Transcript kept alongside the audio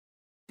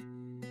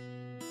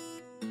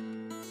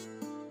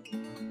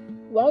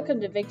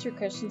Welcome to Victory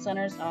Christian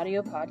Center's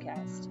audio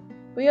podcast.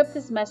 We hope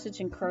this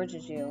message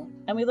encourages you,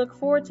 and we look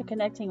forward to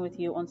connecting with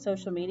you on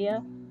social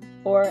media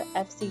or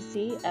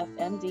fccfmd.com.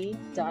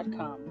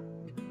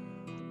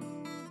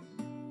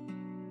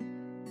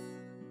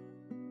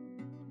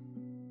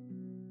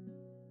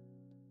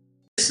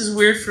 This is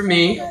weird for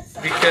me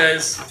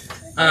because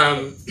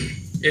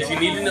if you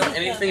need to know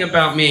anything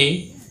about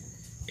me,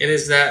 it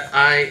is that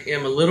I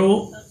am a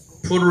little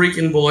Puerto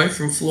Rican boy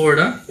from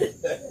Florida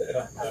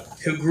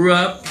who grew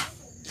up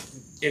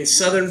in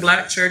southern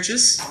black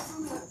churches,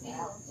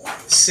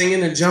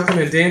 singing and jumping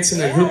and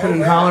dancing and hooping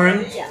and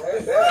hollering.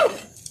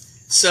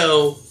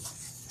 So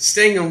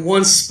staying in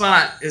one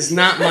spot is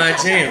not my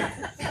jam.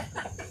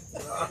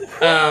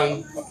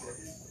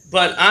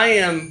 But I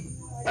am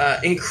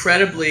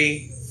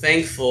incredibly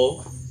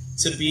thankful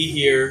to be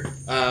here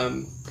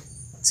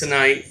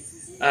tonight.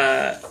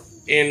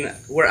 And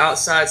we're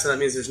outside, so that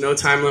means there's no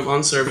time limit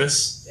on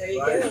service. There you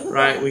go.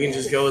 Right? We can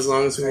just go as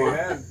long as we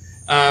want.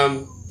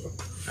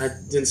 I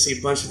didn't see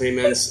a bunch of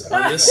amens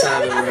on this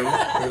side of the room.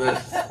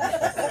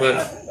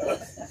 But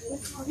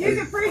You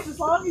can preach as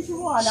long as you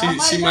want.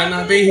 she might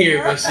not be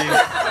here, but she...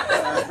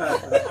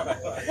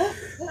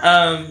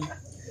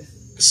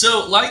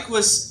 So, like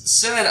was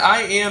said,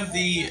 I am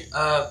the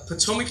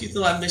Potomac Youth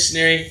Alive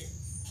missionary,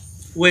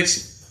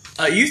 which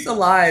Youth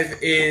Alive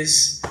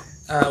is...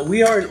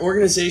 we are an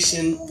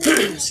organization...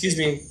 excuse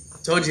me,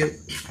 told you.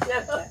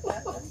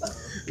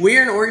 We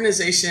are an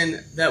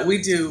organization that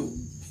we do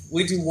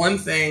one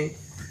thing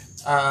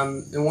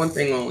and one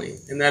thing only,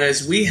 and that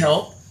is we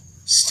help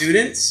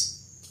students,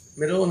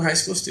 middle and high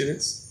school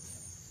students,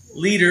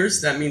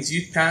 leaders, that means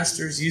youth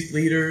pastors, youth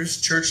leaders,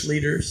 church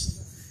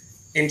leaders,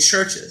 and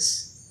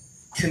churches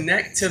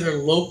connect to their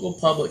local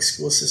public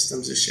school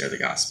systems to share the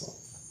gospel.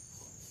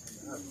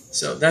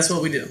 So that's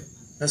what we do.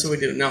 That's what we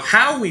do. Now,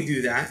 how we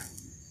do that,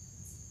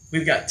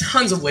 we've got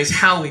tons of ways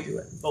how we do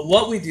it. But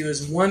what we do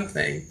is one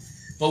thing.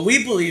 But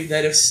we believe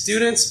that if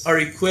students are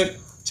equipped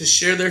to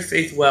share their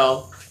faith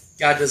well,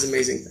 God does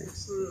amazing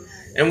things.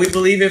 And we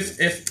believe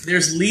if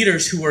there's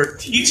leaders who are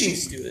teaching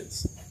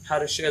students how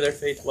to share their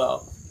faith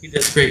well, He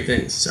does great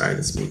things. Sorry,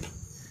 that's me.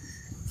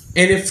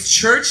 And if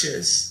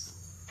churches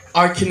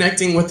are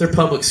connecting with their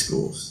public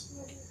schools,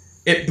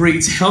 it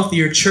breeds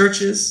healthier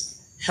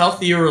churches,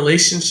 healthier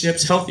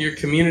relationships, healthier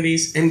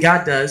communities, and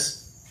God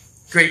does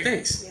great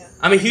things. Yeah.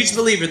 I'm a huge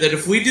believer that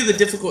if we do the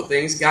difficult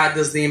things, God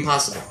does the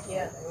impossible.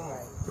 Yeah.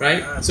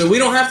 Right? So we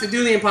don't have to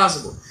do the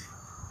impossible.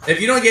 If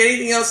you don't get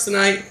anything else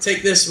tonight,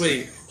 take this with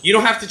you. You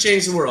don't have to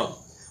change the world.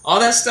 All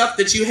that stuff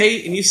that you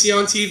hate and you see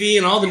on TV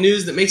and all the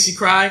news that makes you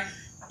cry,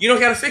 you don't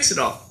got to fix it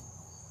all.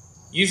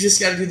 You just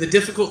got to do the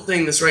difficult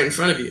thing that's right in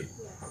front of you.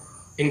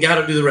 And God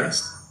will do the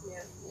rest.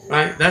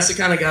 Right? That's the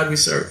kind of God we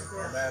serve.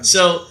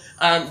 So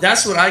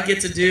that's what I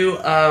get to do.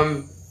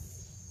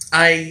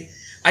 I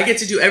get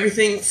to do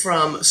everything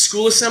from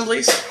school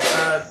assemblies.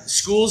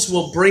 Schools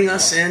will bring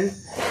us in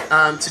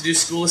to do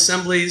school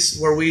assemblies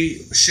where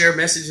we share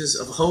messages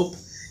of hope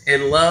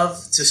and love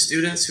to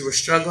students who are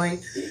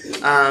struggling.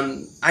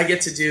 I get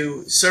to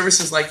do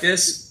services like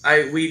this.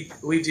 We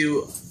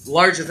do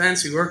large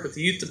events. We work with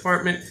the youth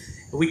department.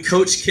 We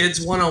coach kids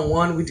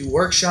one-on-one. We do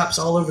workshops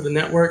all over the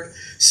network.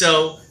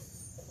 So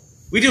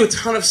we do a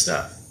ton of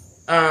stuff.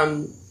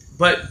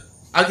 But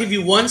I'll give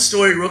you one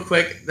story real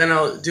quick, then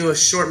I'll do a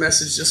short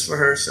message just for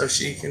her so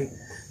she can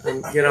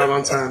get out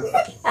on time.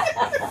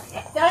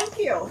 Thank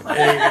you.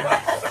 There you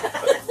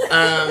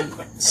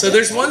go. So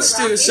there's one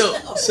student. So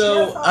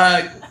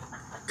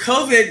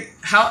COVID.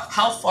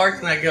 How far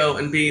can I go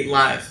and be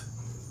live?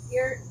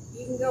 You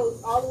can go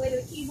all the way to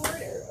the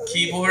keyboard.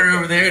 Keyboard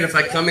over there, and if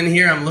I come in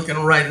here, I'm looking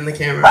right in the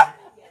camera.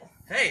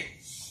 Hey.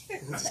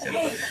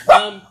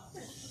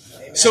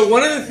 So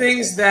one of the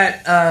things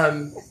that,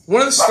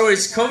 one of the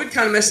stories, COVID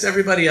kind of messed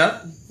everybody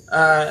up,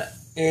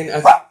 and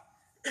I think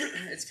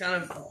it's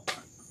kind of,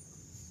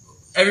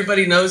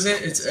 everybody knows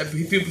it. It's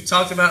people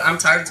talked about it. I'm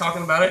tired of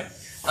talking about it.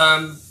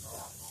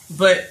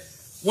 But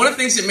one of the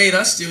things it made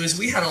us do is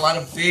we had a lot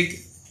of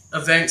big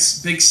events,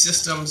 big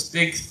systems,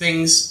 big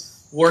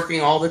things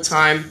working all the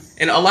time,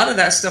 and a lot of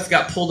that stuff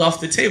got pulled off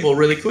the table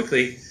really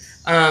quickly.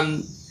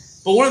 But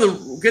one of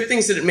the good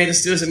things that it made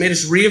us do is it made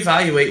us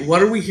reevaluate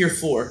what are we here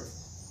for,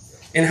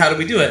 and how do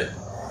we do it.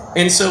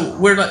 And so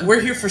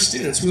we're here for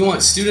students. We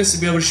want students to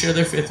be able to share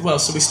their faith well.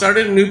 So we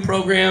started a new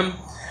program,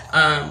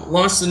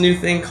 launched a new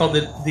thing called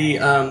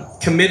the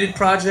Committed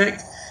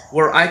Project,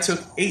 where I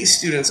took 8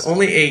 students,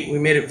 only 8. We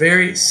made it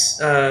very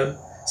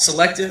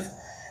selective.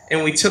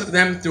 And we took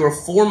them through a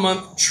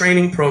 4-month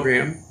training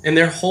program. And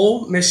their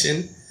whole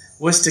mission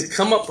was to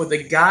come up with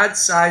a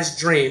God-sized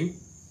dream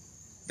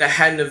that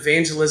had an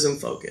evangelism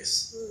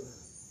focus.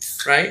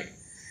 Right?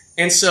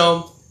 And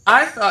so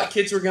I thought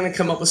kids were going to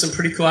come up with some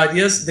pretty cool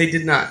ideas. They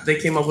did not. They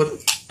came up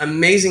with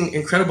amazing,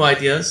 incredible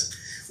ideas.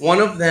 One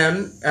of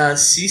them,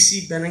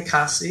 Cece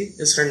Benincasi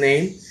is her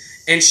name.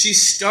 And she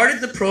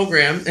started the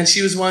program, and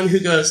she was one who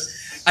goes,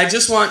 I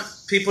just want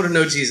people to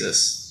know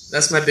Jesus.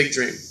 That's my big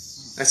dream.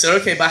 I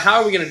said, okay, but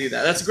how are we going to do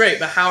that? That's great,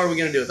 but how are we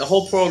going to do it? The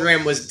whole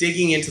program was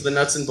digging into the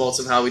nuts and bolts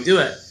of how we do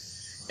it.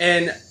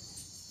 And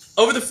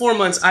over the 4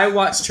 months, I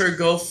watched her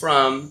go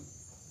from,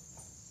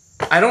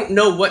 I don't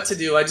know what to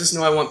do, I just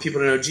know I want people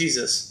to know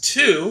Jesus,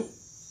 to,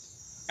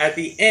 at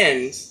the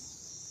end,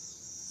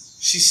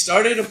 she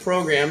started a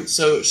program.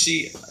 So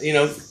she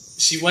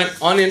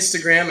went on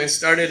Instagram and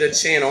started a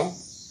channel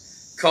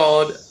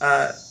called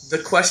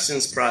The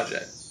Questions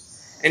Project.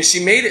 And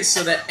she made it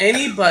so that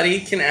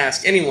anybody can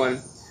ask,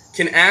 anyone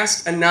can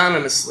ask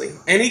anonymously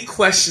any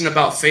question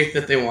about faith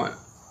that they want.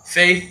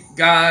 Faith,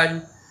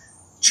 God,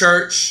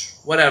 church,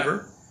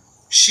 whatever.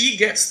 She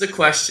gets the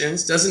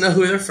questions, doesn't know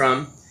who they're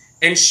from,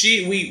 and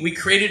we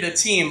created a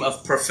team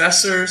of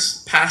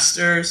professors,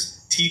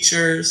 pastors,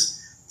 teachers,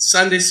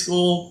 Sunday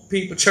school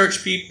people,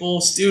 church people,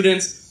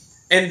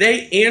 students, and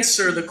they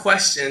answer the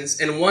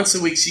questions, and once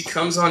a week she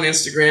comes on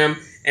Instagram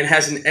and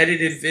has an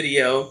edited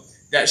video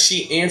that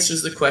she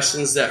answers the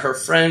questions that her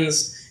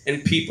friends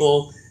and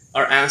people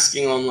are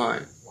asking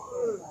online,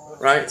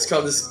 right? It's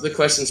called The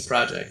Questions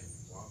Project.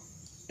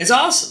 It's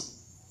awesome,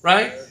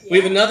 right? We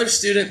have another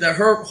student that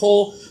her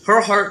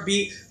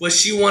heartbeat was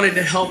she wanted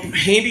to help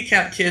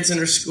handicapped kids in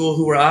her school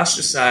who were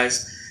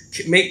ostracized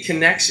make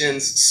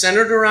connections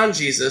centered around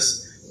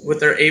Jesus with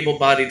their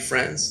able-bodied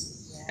friends.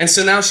 And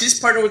so now she's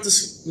partnered with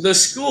the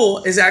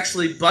school is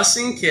actually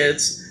busing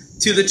kids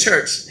to the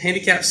church,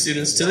 handicapped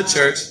students to the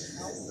church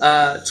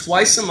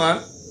twice a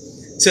month.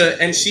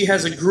 And she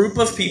has a group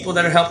of people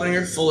that are helping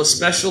her, full of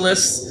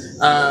specialists,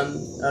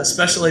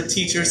 special ed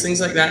teachers, things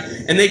like that.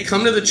 And they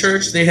come to the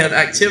church. They have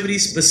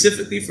activities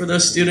specifically for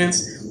those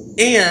students.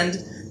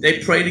 And they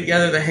pray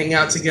together. They hang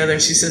out together.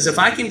 And she says, if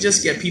I can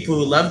just get people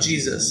who love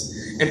Jesus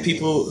and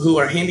people who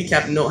are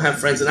handicapped and don't have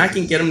friends, and I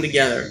can get them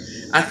together,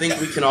 I think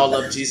we can all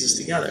love Jesus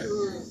together.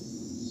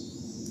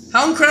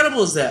 How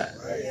incredible is that?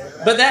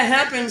 But that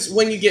happens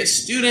when you get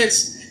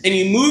students and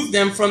you move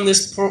them from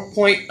this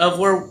point of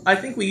where I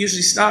think we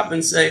usually stop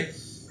and say,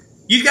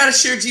 you've got to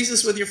share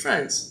Jesus with your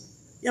friends.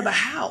 Yeah, but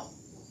how?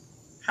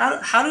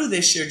 How do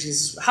they share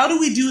Jesus? How do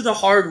we do the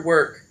hard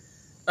work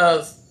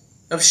of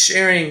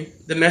sharing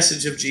the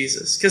message of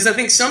Jesus? Because I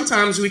think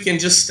sometimes we can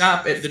just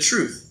stop at the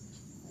truth,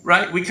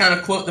 right? We kind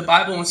of quote the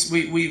Bible and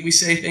we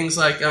say things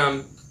like,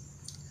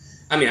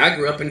 I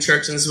grew up in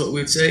church and this is what we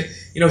would say,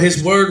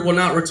 his word will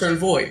not return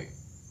void,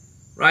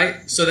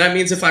 right? So that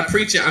means if I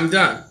preach it, I'm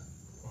done.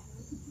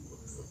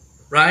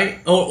 Right?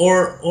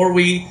 Or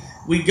we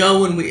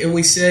go and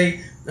we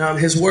say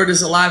his word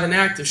is alive and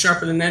active,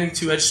 sharper than any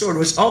two-edged sword,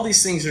 which all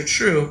these things are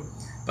true.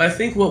 But I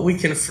think what we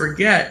can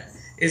forget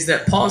is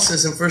that Paul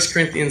says in 1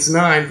 Corinthians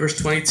 9, verse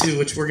 22,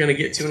 which we're going to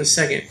get to in a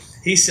second,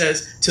 he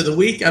says, to the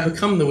weak I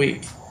become the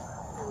weak,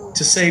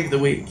 to save the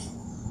weak.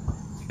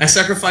 I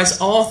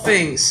sacrifice all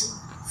things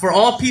for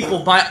all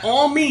people by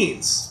all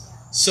means,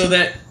 so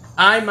that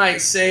I might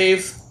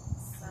save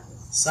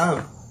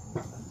some.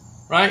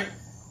 Right?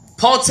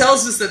 Paul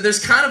tells us that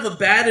there's kind of a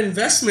bad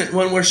investment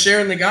when we're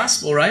sharing the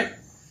gospel, right?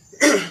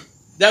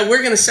 That we're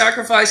going to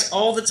sacrifice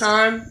all the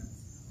time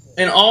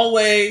and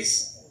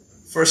always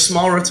for a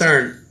small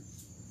return.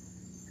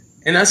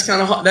 And that's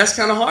kind of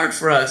hard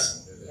for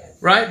us,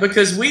 right?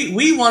 Because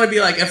we want to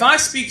be like, if I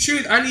speak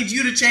truth, I need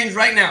you to change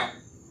right now.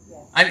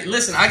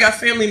 Listen, I got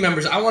family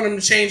members. I want them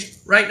to change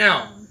right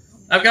now.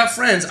 I've got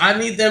friends. I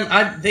need them.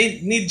 They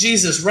need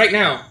Jesus right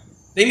now.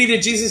 They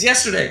needed Jesus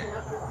yesterday,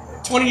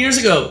 20 years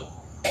ago.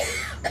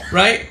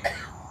 Right?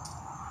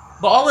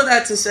 But all of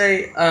that to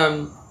say,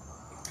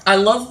 I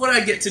love what I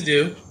get to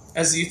do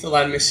as a Youth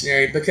Alive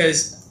missionary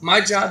because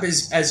my job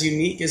is as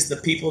unique as the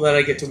people that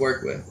I get to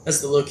work with,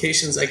 as the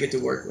locations I get to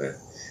work with,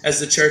 as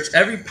the church.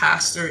 Every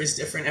pastor is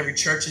different, every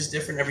church is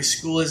different, every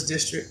school is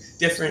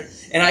different,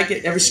 and I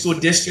get every school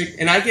district,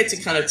 and I get to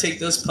kind of take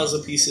those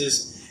puzzle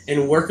pieces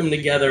and work them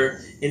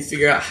together and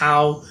figure out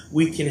how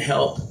we can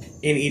help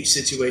in each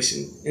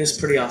situation. And it's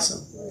pretty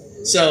awesome.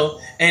 So,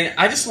 and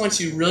I just want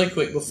you really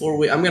quick before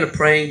I'm going to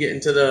pray and get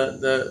into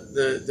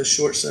the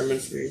short sermon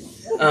for you.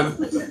 I'm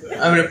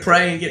going to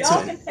pray and get to it.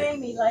 Y'all can pay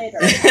me later.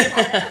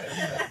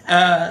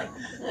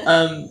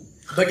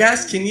 But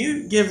guys, can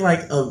you give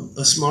like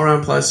a small round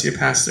of applause to your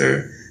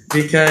pastor?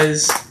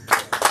 Because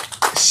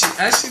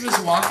as she was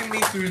walking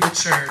me through the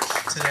church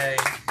today,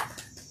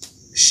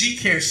 she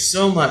cares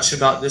so much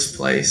about this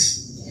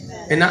place.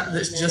 Amen. And not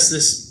just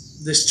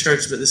this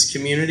church, but this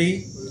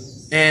community.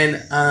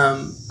 And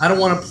I don't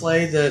want to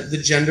play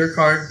the gender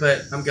card,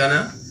 but I'm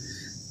gonna.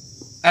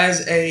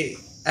 As a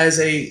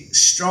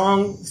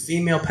strong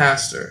female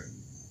pastor,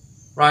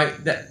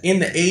 right? That in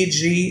the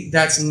AG,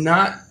 that's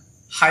not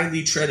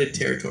highly treaded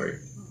territory.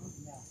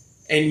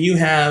 And you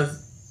have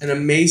an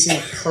amazing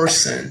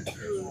person,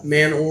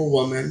 man or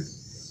woman,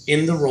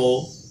 in the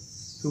role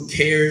who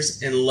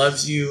cares and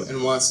loves you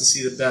and wants to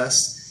see the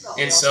best.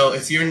 And so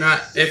if you're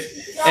not,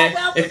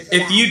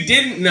 if you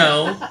didn't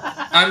know,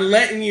 I'm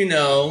letting you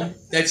know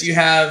that you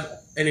have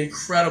an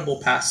incredible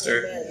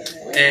pastor,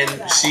 and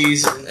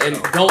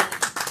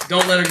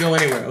don't let her go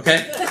anywhere,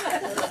 okay?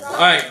 All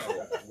right.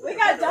 We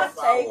got duct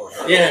tape.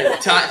 Yeah,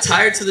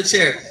 tie her to the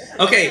chair.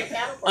 Okay,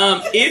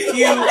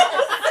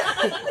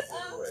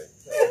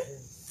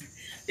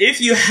 if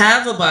you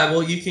have a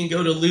Bible, you can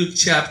go to Luke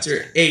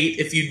chapter 8.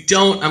 If you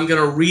don't, I'm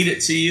going to read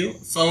it to you.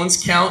 Phones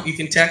count. You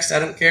can text. I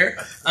don't care.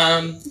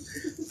 You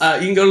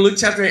can go to Luke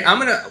chapter 8. I'm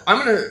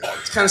gonna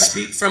kind of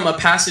speak from a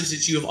passage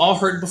that you have all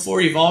heard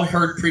before. You've all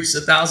heard preached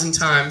 1,000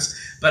 times,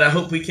 but I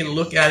hope we can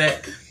look at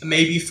it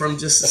maybe from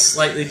just a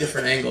slightly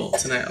different angle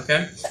tonight,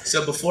 okay?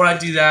 So before I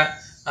do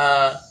that,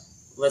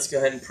 let's go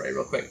ahead and pray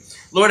real quick.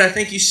 Lord, I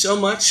thank you so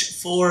much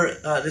for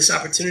this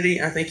opportunity.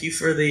 I thank you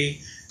for the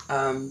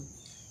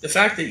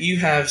fact that you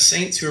have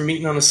saints who are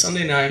meeting on a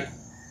Sunday night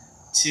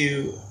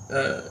to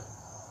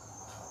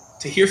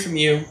hear from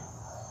you,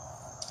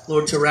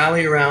 Lord, to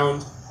rally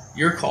around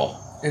your call.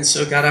 And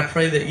so, God, I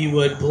pray that you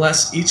would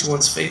bless each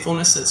one's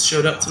faithfulness that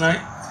showed up tonight.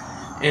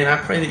 And I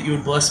pray that you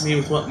would bless me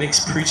with what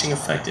makes preaching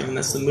effective, and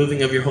that's the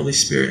moving of your Holy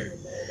Spirit.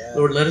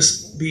 Lord, let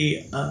us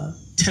be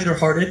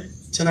tender-hearted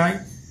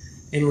tonight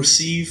and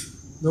receive,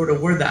 Lord, a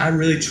word that I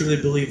really, truly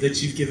believe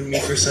that you've given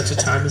me for such a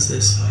time as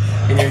this.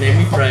 In your name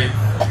we pray.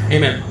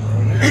 Amen.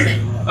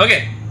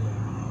 Okay.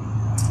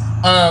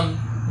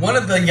 One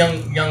of the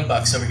young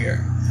bucks over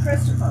here.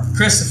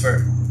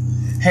 Christopher.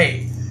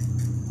 Hey,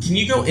 can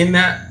you go in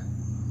there?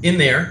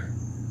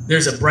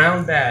 There's a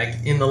brown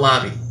bag in the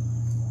lobby.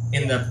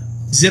 In the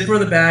zipper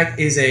of the bag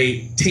is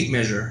a tape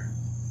measure.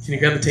 Can you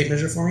grab the tape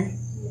measure for me?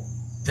 Yeah.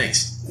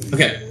 Thanks.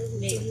 Okay.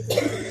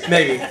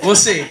 Maybe. We'll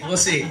see.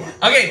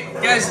 Okay,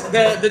 guys,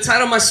 the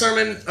title of my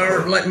sermon,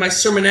 or like my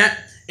sermonette,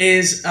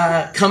 is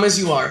Come As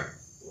You Are.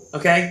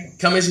 Okay?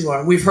 Come as you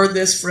are. We've heard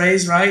this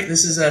phrase, right?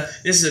 This is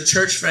a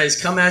church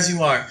phrase, come as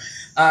you are.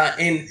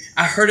 And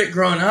I heard it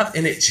growing up,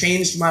 and it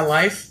changed my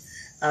life.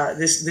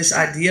 This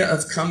idea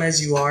of come as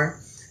you are.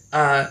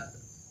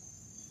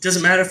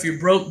 Doesn't matter if you're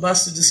broke,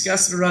 busted,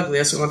 disgusted, or ugly.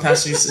 That's what my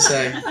pastor used to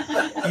say.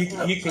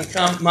 You can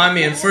come. My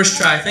man, first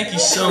try. Thank you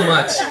so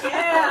much.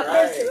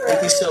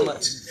 Thank you so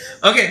much.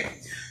 Okay,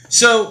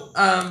 so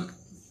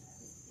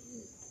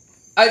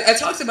I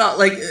talked about,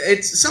 like,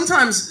 it's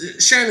sometimes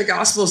sharing the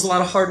gospel is a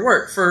lot of hard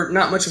work for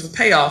not much of a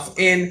payoff.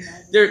 And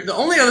the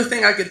only other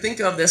thing I could think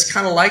of that's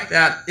kind of like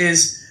that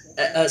is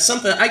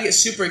something I get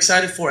super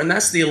excited for, and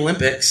that's the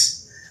Olympics.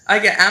 I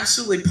get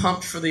absolutely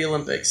pumped for the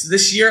Olympics.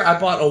 This year, I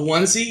bought a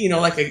onesie, you know,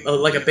 like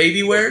a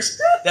baby wears,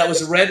 that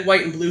was red,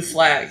 white, and blue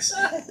flags.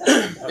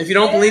 If you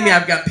don't believe me,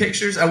 I've got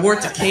pictures. I wore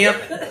it to camp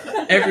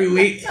every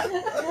week.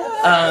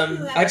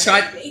 I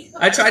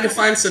tried to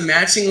find some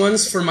matching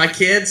ones for my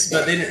kids,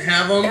 but they didn't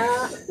have them.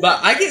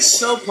 But I get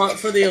so pumped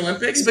for the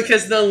Olympics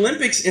because the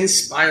Olympics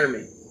inspire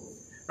me,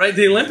 right?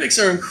 The Olympics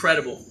are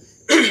incredible.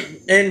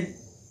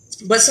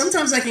 But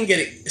sometimes I can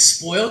get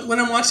spoiled when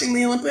I'm watching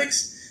the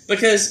Olympics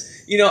because,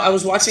 you know, I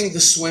was watching the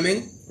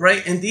swimming,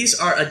 right? And these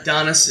are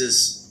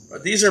Adonises.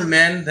 These are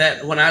men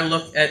that when I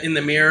look at in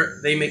the mirror,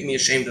 they make me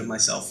ashamed of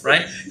myself,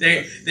 right?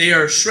 They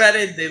are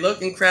shredded. They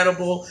look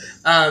incredible.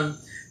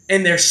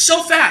 And they're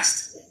so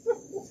fast.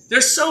 They're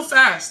so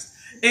fast.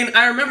 And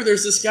I remember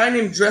there's this guy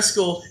named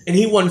Driscoll, and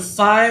he won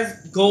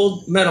 5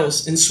 gold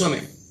medals in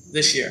swimming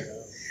this year.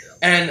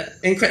 And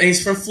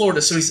he's from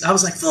Florida, so I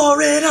was like,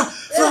 Florida.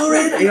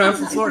 You know, I'm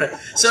from Florida.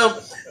 So,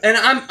 and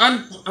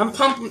I'm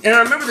pumped. And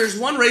I remember there's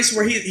one race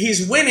where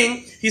he's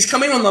winning. He's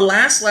coming on the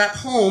last lap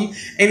home,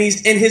 and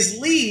his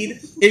lead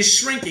is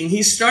shrinking.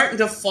 He's starting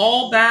to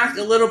fall back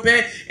a little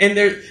bit. And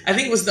I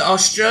think it was the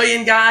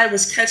Australian guy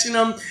was catching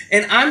him.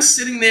 And I'm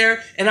sitting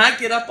there, and I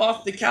get up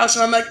off the couch,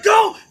 and I'm like,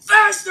 go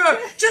faster,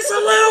 just a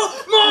little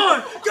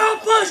more, go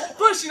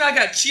push. You know, I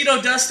got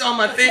Cheeto dust on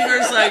my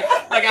fingers, like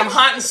I'm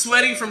hot and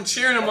sweaty from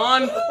cheering him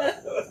on.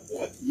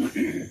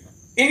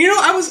 And you know,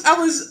 I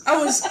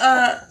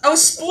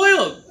was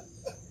spoiled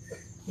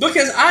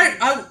because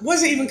I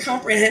wasn't even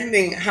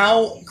comprehending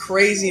how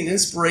crazy and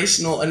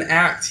inspirational an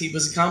act he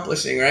was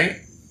accomplishing, right?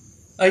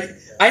 Like,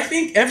 I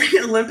think every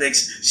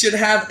Olympics should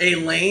have a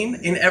lane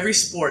in every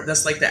sport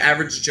that's like the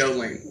average Joe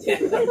lane.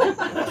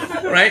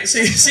 Right? So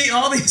you see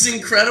all these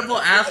incredible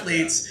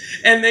athletes,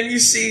 and then you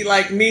see,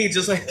 like, me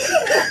just like...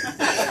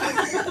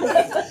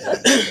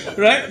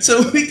 Right?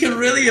 So we can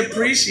really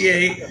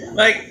appreciate,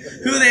 like,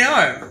 who they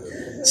are.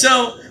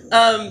 So,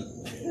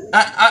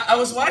 I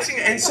was watching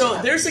it, and so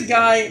there's a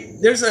guy,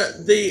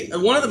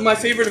 one of my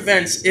favorite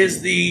events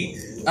is the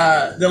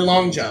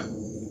long jump,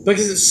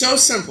 because it's so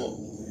simple.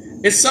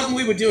 It's something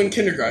we would do in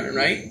kindergarten,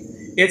 right?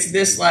 It's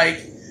this,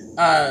 like,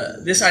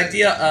 this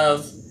idea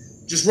of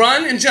just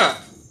run and jump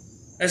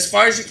as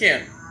far as you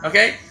can,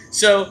 okay?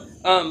 So,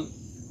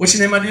 what's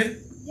your name, my dude?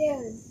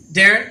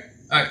 Darren?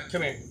 All right,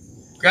 come here.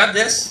 Grab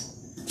this,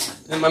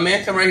 and my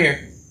man, come right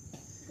here.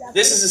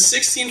 This is a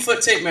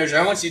 16-foot tape measure.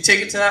 I want you to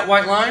take it to that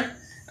white line, and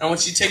I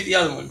want you to take the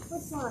other one.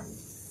 Which line?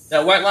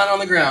 That white line on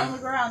the ground. On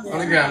the ground, yeah. On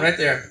the ground, right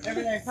there.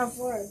 Over there, come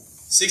forward.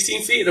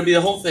 16 feet, it'll be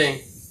the whole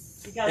thing.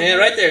 And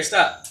right there,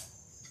 stop.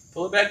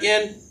 Pull it back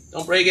in.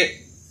 Don't break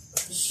it.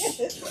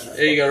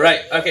 There you go,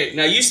 right. Okay,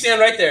 now you stand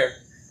right there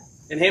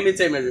and hand me the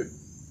tape measure.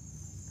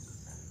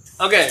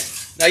 Okay,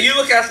 now you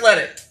look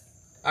athletic.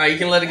 All right, you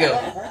can let it go.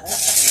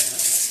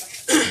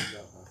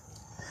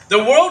 The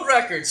world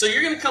record. So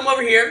you're going to come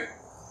over here,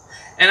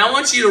 And I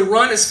want you to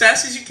run as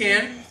fast as you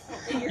can.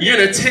 You're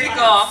going to take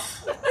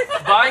off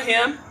by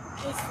him.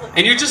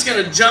 And you're just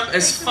going to jump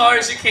as far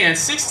as you can.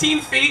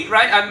 16 feet,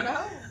 right?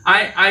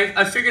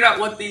 I figured out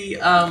what the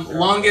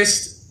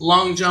longest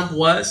long jump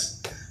was.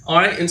 All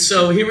right, and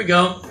so here we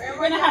go. We're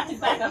going to have to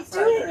back up.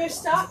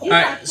 All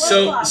right,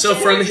 so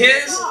from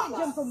his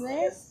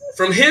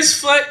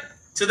foot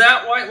to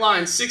that white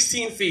line,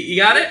 16 feet. You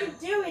got it? You can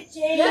do it,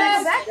 James.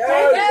 Yes.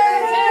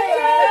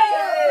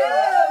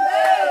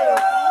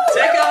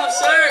 Take off,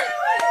 sir.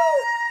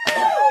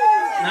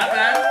 Not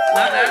bad.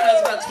 Not bad. That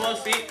was about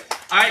 12 feet.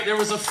 All right, there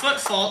was a foot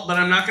fault, but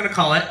I'm not going to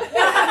call it. I'm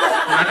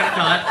not going to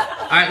call it.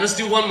 All right, let's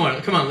do one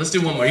more. Come on, let's do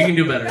one more. You can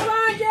do better.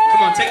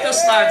 Come on, take those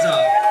slides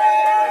off.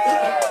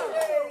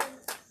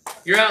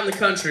 You're out in the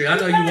country. I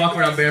know you walk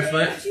around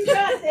barefoot. You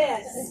got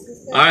this.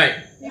 All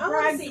right.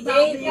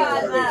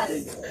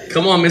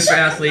 Come on, Mr.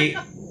 Athlete.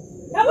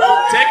 Come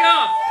on. Take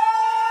off.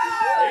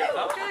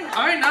 Okay.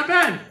 All right, not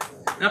bad.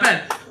 Not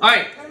bad. All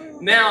right,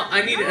 now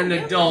I need an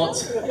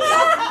adult.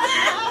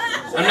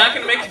 I'm not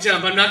going to make you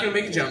jump. I'm not going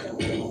to make you jump.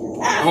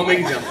 I won't make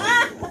you jump.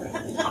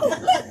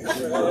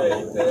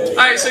 All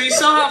right, so you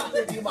saw how...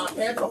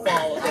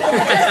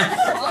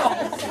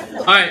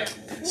 All right,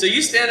 so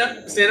you stand up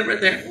right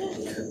there.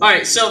 All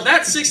right, so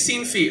that's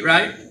 16 feet,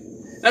 right?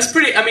 That's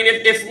pretty, I mean,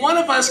 if one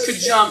of us could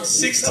jump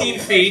 16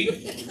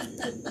 feet,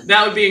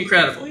 that would be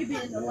incredible. We'd be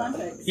in the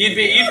Olympics. You'd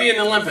be in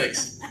the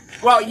Olympics.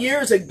 Well,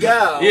 years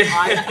ago,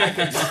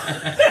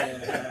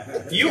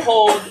 Yeah. You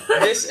hold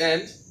this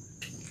end,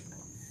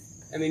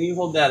 and then you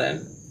hold that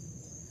end.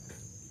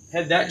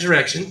 Head that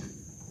direction,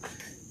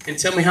 and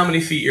tell me how many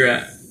feet you're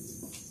at.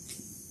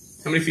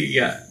 How many feet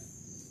you got?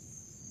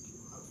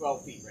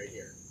 12 feet right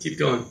here. Keep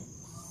going.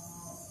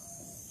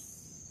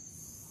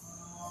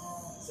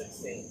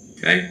 16.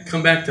 Okay,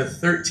 come back to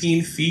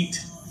 13 feet,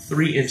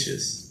 3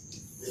 inches.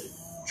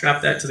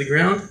 Drop that to the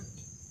ground. All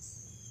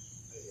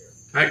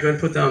right, go ahead and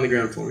put that on the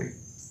ground for me.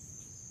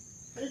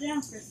 Put it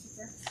down,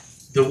 Christopher.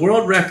 The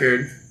world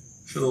record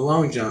for the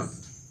long jump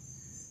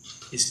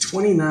is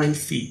 29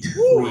 feet,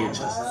 3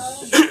 inches.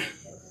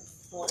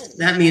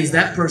 That means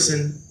that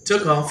person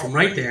took off from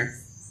right there.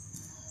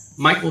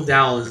 Michael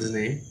Dowell is his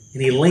name,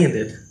 and he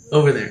landed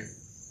over there.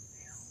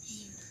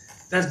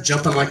 That's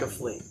jumping like a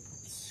flea.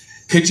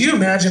 Could you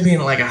imagine being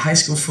at like a high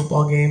school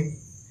football game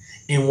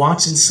and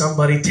watching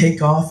somebody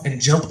take off and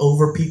jump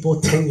over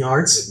people 10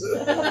 yards?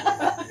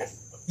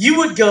 You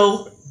would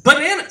go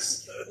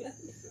bananas,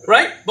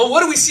 right? But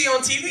what do we see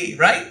on TV,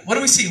 right? What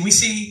do we see? We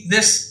see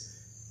this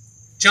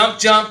jump,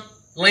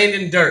 land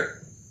in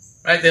dirt,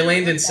 right? They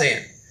land in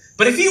sand.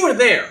 But if you were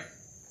there,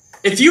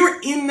 if you were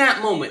in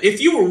that moment,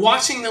 if you were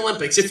watching the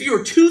Olympics, if you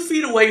were 2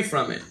 feet away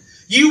from it,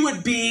 you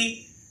would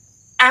be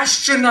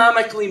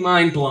astronomically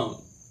mind blown.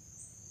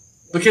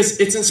 Because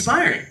it's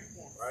inspiring,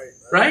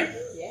 right?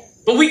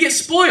 But we get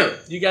spoiled.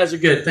 You guys are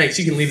good. Thanks.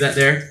 You can leave that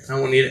there. I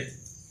won't need it.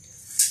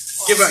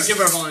 Give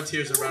our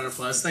volunteers a round of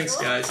applause. Thanks,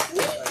 guys.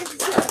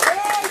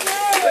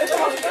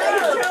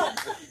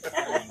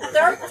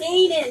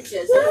 13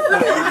 inches.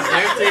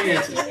 13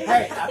 inches.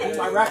 Hey, I beat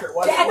my record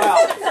once as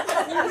well.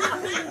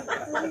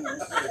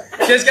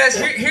 Because, guys,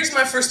 here's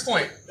my first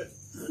point.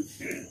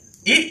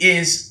 It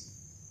is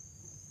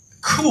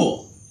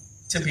cool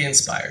to be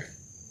inspired.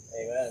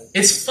 Amen.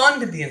 It's fun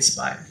to be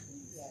inspired.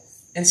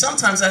 And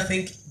sometimes I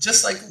think,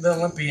 just like the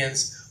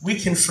Olympians, we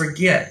can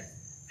forget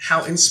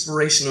how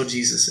inspirational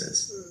Jesus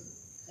is.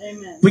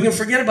 Amen. We can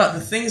forget about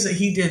the things that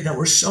he did that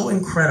were so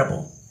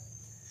incredible.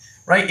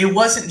 Right? It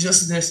wasn't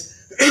just this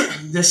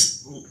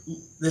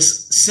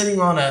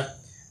sitting on a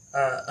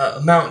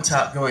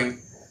mountaintop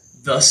going,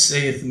 "Thus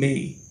saith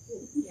me."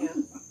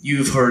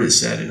 You've heard it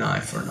said, an eye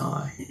for an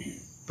eye.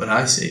 But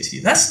I say to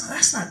you,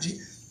 that's not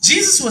Jesus.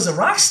 Jesus was a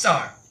rock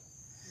star.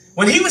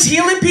 When he was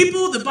healing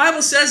people, the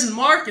Bible says in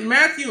Mark and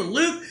Matthew and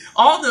Luke,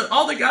 all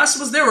the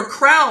Gospels, there were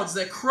crowds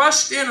that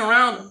crushed in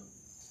around him.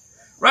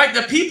 Right?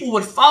 The people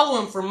would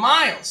follow him for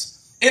miles.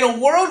 In a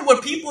world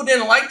where people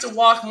didn't like to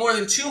walk more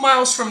than 2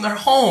 miles from their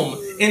home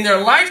in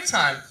their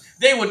lifetime,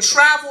 they would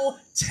travel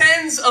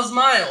tens of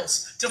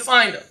miles to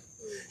find him.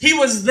 He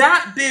was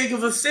that big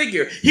of a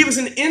figure. He was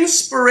an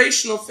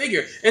inspirational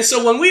figure. And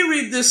so when we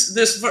read this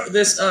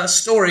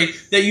story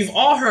that you've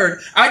all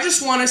heard, I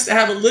just want us to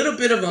have a little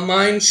bit of a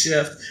mind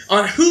shift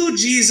on who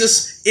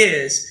Jesus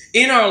is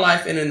in our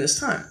life and in this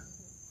time.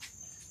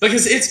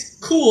 Because it's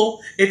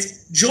cool,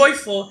 it's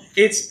joyful,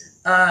 it's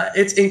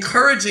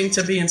encouraging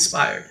to be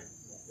inspired.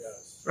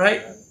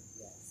 Right?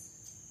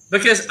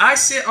 Because I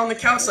sit on the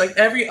couch like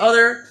every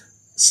other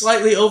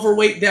slightly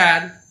overweight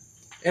dad,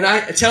 and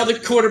I tell the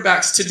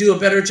quarterbacks to do a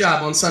better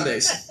job on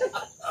Sundays.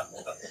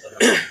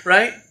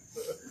 Right?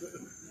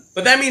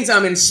 But that means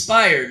I'm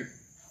inspired,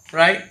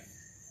 right?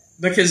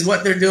 Because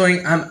what they're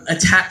doing, I'm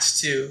attached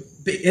to.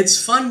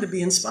 It's fun to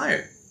be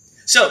inspired.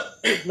 So,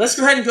 let's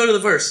go ahead and go to the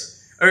verse,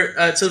 or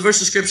to the verse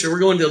of Scripture. We're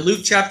going to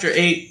Luke chapter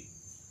 8,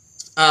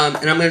 and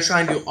I'm going to try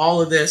and do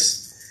all of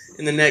this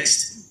in the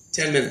next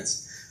 10 minutes.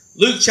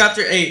 Luke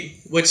chapter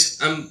 8, which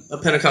I'm a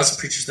Pentecostal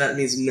preacher, so that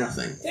means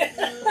nothing.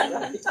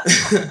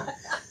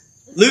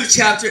 Luke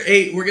chapter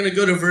 8, we're going to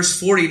go to verse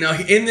 40. Now,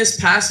 in this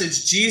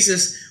passage,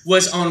 Jesus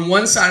was on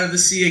one side of the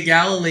Sea of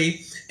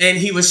Galilee, and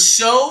he was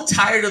so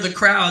tired of the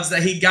crowds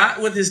that he got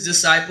with his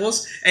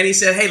disciples, and he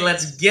said, hey,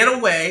 let's get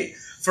away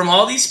from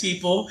all these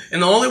people.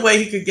 And the only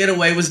way he could get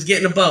away was to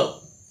get in a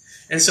boat.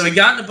 And so he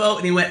got in a boat,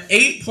 and he went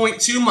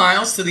 8.2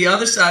 miles to the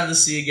other side of the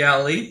Sea of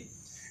Galilee.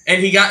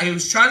 And he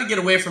was trying to get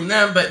away from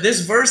them. But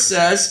this verse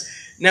says,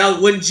 now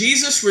when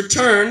Jesus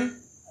returned,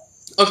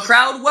 a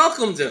crowd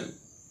welcomed him,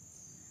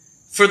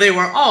 for they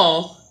were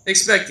all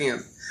expecting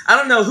him. I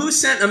don't know who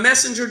sent a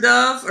messenger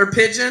dove or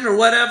pigeon or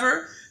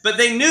whatever, but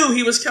they knew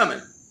he was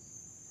coming.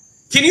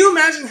 Can you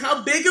imagine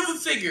how big of a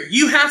figure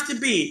you have to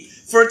be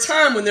for a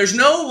time when there's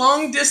no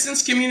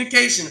long-distance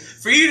communication,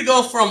 for you to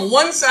go from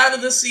one side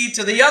of the sea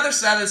to the other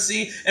side of the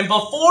sea, and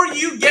before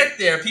you get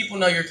there, people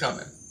know you're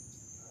coming?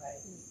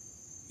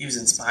 He was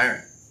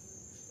inspiring.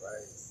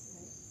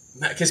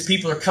 Because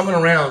people are coming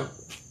around,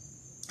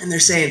 and they're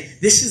saying,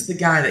 this is the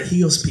guy that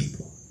heals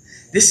people.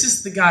 This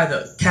is the guy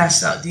that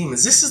casts out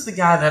demons. This is the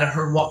guy that I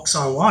heard walks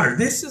on water.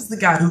 This is the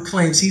guy who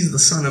claims he's the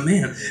Son of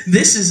Man.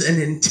 This is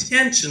an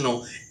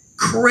intentional,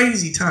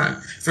 crazy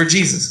time for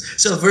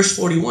Jesus. So verse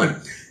 41,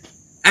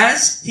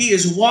 as he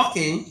is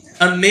walking,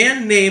 a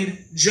man named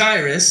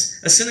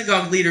Jairus, a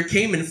synagogue leader,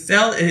 came and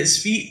fell at his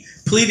feet,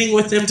 pleading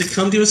with him to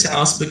come to his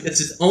house because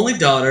his only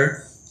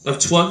daughter of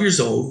 12 years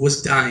old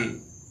was dying.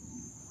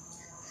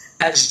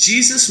 As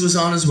Jesus was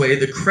on his way,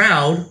 the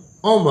crowd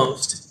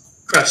almost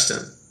crushed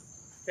him.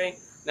 Okay.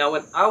 Now,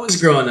 when I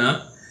was growing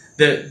up,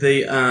 the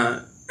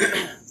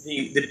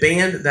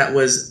band that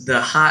was the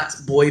hot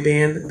boy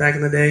band back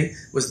in the day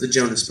was the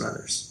Jonas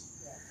Brothers.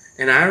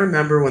 And I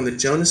remember when the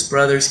Jonas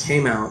Brothers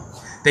came out,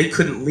 they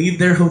couldn't leave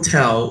their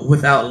hotel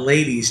without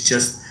ladies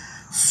just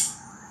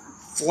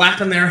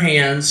flapping their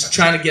hands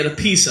trying to get a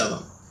piece of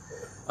them.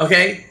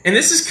 Okay? And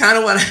this is kind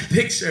of what I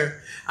picture.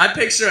 I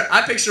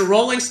picture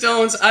Rolling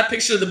Stones. I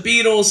picture the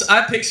Beatles.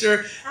 I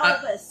picture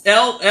Elvis.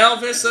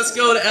 Elvis. Let's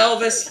go to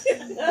Elvis.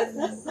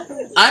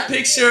 I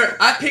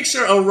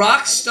picture a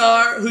rock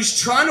star who's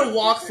trying to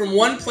walk from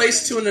one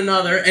place to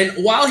another,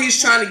 and while he's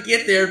trying to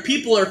get there,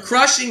 people are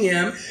crushing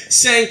him,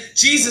 saying,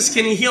 Jesus,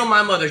 can you heal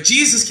my mother?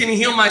 Jesus, can you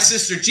heal my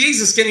sister?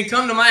 Jesus, can you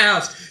come to my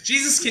house?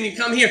 Jesus, can you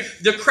come here?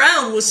 The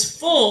crowd was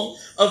full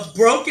of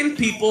broken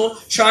people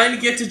trying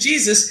to get to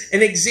Jesus,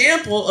 an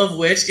example of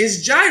which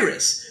is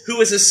Jairus, who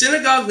is a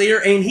synagogue leader,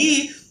 and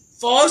he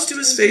falls to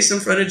his face in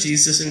front of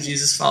Jesus, and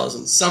Jesus follows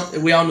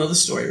him. We all know the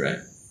story, right?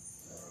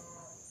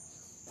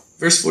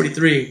 Verse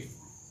 43,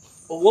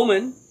 a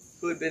woman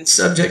who had been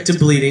subject to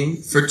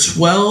bleeding for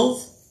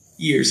 12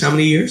 years. How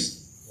many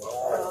years?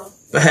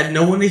 But had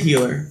no one to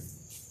heal her.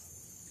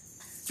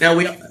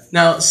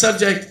 Now,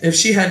 subject, if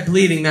she had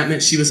bleeding, that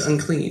meant she was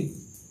unclean.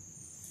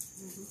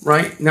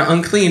 Right? Now,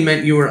 unclean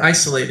meant you were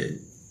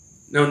isolated.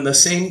 Now, in the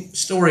same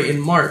story in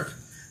Mark,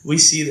 we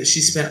see that she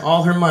spent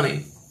all her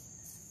money,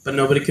 but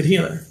nobody could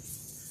heal her.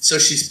 So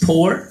she's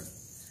poor,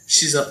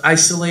 she's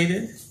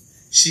isolated,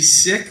 she's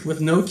sick with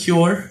no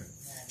cure,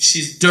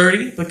 she's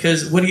dirty,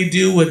 because what do you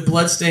do with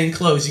blood-stained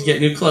clothes? You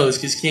get new clothes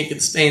because you can't get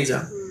the stains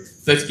out.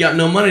 But if you got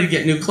no money to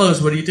get new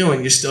clothes, what are you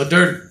doing? You're still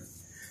dirty.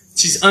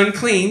 She's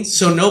unclean,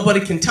 so nobody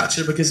can touch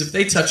her, because if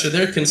they touch her,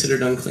 they're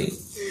considered unclean.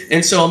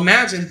 And so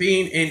imagine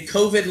being in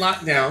COVID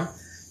lockdown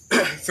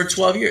for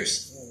 12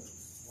 years.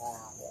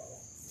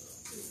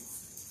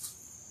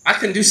 I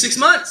couldn't do 6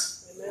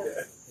 months.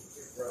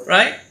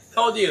 Right?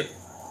 How old are you?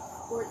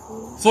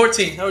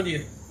 14. How old are you?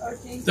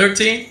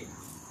 13?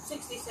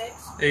 66.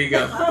 There you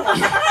go.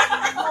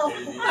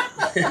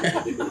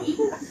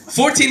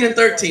 14 and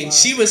 13.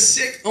 She was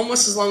sick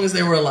almost as long as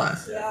they were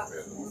alive. Yeah.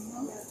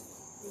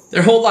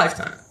 Their whole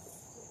lifetime.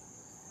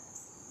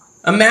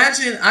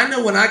 Imagine, I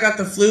know when I got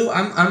the flu,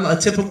 I'm a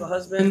typical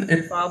husband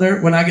and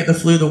father. When I get the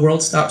flu, the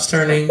world stops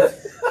turning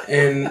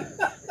and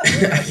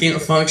I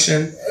can't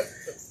function.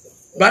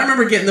 But I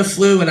remember getting the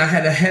flu and I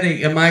had a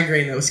headache, a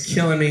migraine that was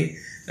killing me.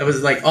 That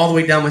was like all the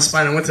way down my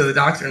spine. I went to the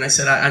doctor and I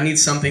said, I need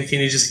something. Can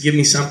you just give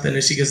me something?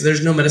 And she goes,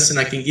 there's no medicine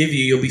I can give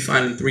you. You'll be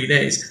fine in 3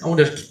 days. I want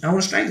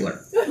to strangle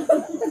her.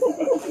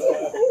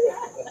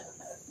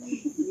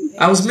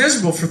 I was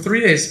miserable for 3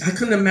 days. I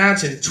couldn't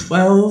imagine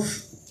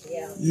 12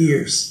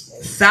 years,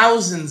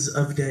 thousands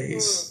of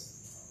days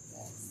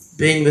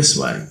being this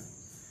way.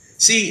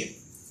 See,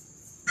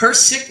 her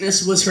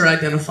sickness was her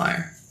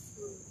identifier.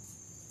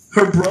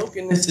 Her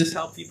brokenness is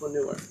how people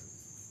knew her,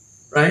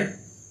 right?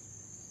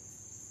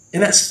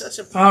 And that's such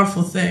a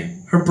powerful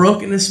thing. Her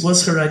brokenness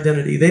was her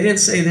identity. They didn't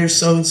say, there's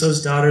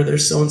so-and-so's daughter,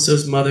 there's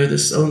so-and-so's mother,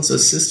 there's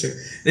so-and-so's sister.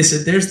 They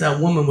said, there's that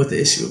woman with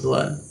the issue of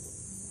blood.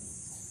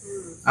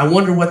 I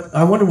wonder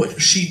what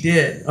she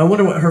did. I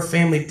wonder what her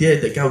family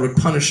did that God would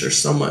punish her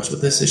so much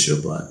with this issue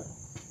of blood.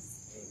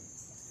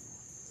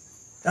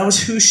 That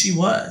was who she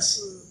was.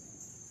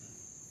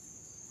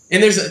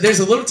 And there's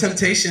a little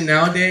temptation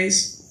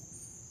nowadays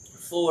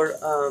for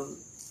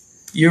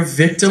your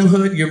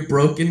victimhood, your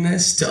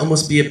brokenness, to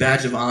almost be a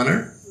badge of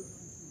honor.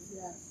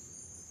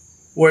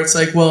 Where it's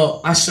like,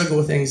 well, I struggle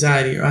with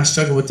anxiety or I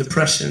struggle with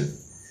depression.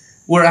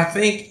 Where I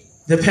think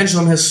the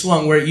pendulum has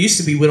swung where it used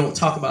to be we don't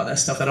talk about that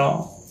stuff at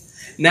all.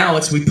 Now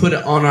we put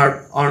it on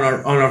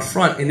our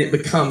front, and it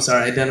becomes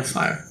our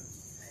identifier.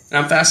 And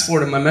I'm fast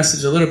forwarding my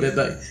message a little bit,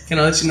 but can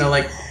I let you know,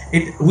 like,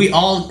 we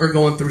all are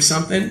going through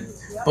something,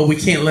 but we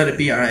can't let it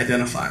be our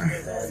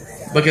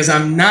identifier. Because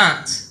I'm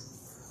not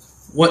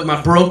what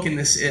my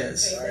brokenness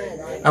is.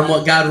 I'm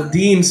what God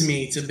redeems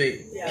me to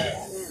be.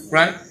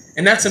 Right?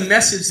 And that's a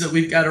message that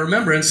we've got to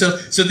remember. And so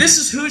this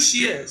is who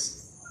she is.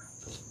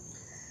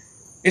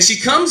 And she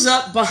comes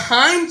up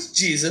behind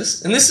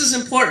Jesus, and this is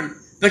important,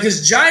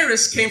 because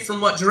Jairus came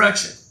from what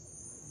direction?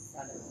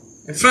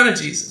 In front of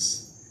Jesus.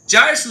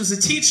 Jairus was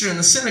a teacher in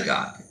the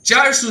synagogue.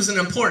 Jairus was an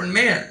important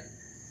man.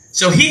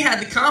 So he had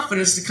the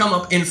confidence to come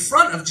up in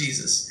front of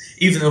Jesus,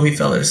 even though he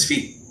fell at his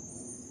feet.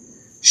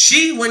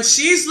 When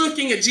she's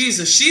looking at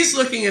Jesus, she's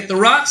looking at the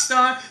rock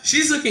star,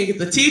 she's looking at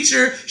the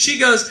teacher, she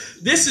goes,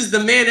 this is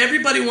the man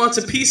everybody wants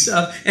a piece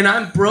of, and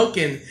I'm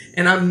broken,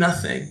 and I'm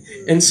nothing.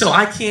 And so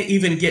I can't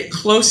even get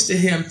close to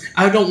him.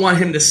 I don't want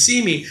him to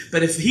see me,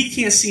 but if he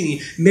can't see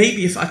me,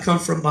 maybe if I come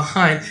from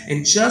behind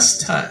and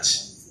just touch,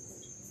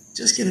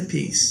 just get a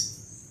piece.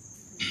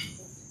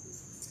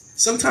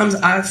 Sometimes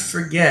I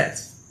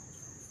forget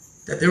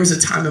that there was a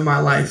time in my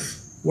life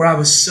where I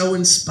was so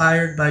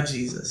inspired by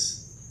Jesus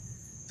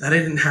that I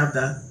didn't have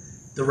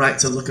the right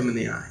to look him in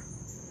the eye.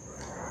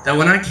 That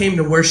when I came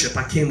to worship,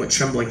 I came with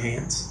trembling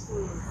hands.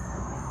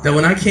 That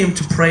when I came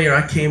to prayer,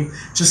 I came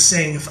just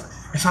saying,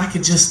 if I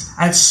could just,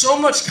 I had so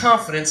much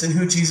confidence in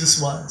who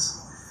Jesus was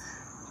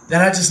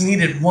that I just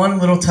needed one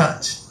little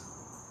touch.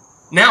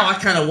 Now I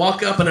kind of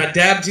walk up and I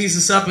dab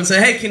Jesus up and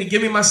say, hey, can you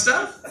give me my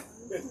stuff?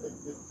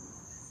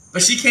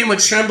 But she came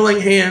with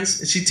trembling hands,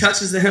 and she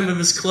touches the hem of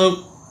his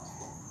cloak,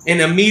 and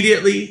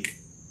immediately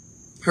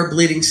her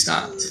bleeding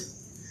stopped.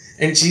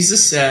 And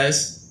Jesus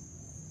says,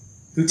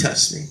 who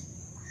touched me?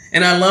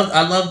 And I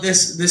love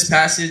this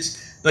passage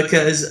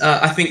because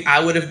I think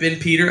I would have been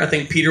Peter. I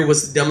think Peter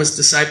was the dumbest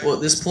disciple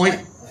at this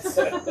point.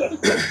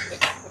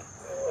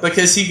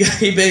 Because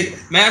he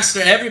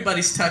Master,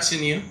 everybody's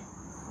touching you.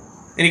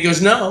 And he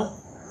goes, no,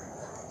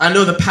 I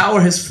know the power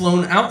has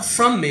flown out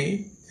from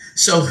me,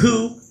 so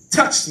who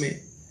touched me?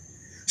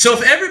 So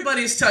if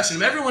everybody's touching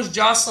him, everyone's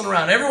jostling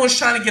around, everyone's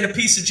trying to get a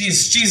piece of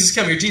Jesus. Jesus,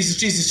 come here. Jesus,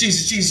 Jesus,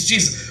 Jesus, Jesus,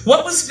 Jesus.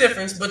 What was the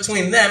difference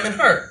between them and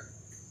her?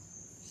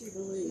 She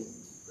believed.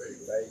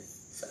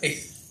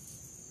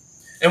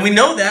 Faith. And we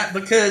know that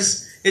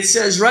because it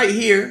says right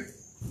here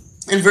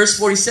in verse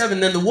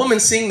 47, then the woman,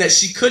 seeing that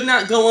she could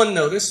not go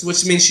unnoticed,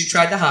 which means she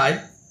tried to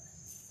hide.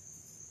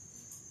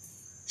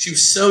 She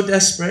was so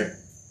desperate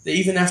that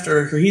even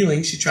after her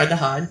healing, she tried to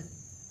hide.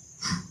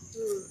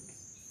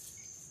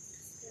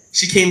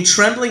 She came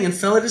trembling and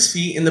fell at his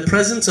feet in the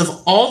presence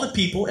of all the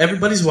people,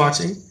 everybody's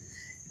watching,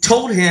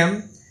 told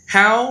him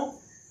how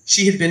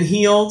she had been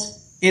healed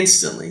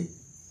instantly.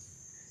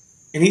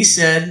 And he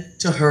said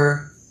to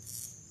her,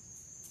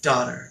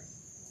 daughter.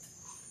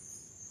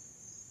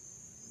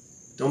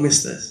 Don't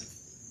miss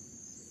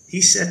this. He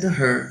said to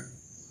her,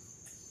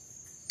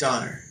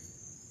 daughter,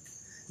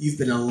 you've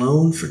been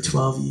alone for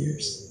 12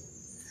 years.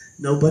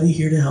 Nobody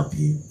here to help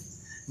you.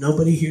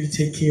 Nobody here to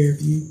take care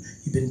of you.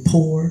 You've been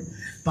poor,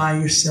 by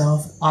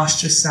yourself,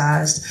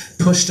 ostracized,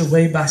 pushed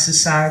away by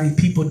society,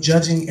 people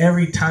judging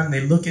every time they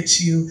look at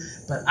you,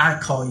 but I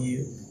call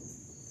you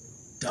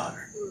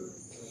daughter.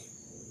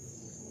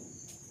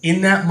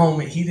 In that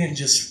moment, he didn't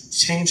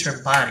just change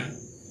her body.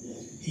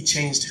 He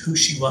changed who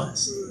she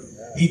was.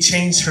 He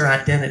changed her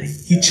identity.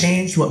 He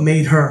changed what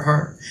made her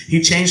her.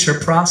 He changed her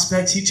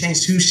prospects. He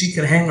changed who she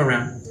could hang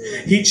around.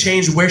 He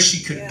changed where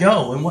she could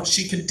go and what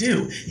she could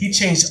do. He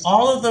changed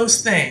all of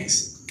those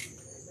things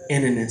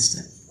in an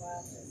instant.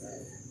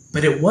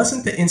 But it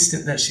wasn't the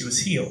instant that she was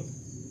healed.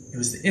 It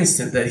was the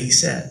instant that he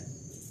said,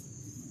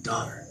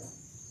 daughter.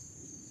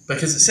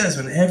 Because it says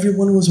when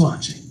everyone was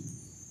watching.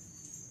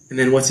 And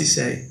then what's he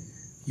say?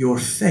 Your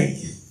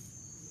faith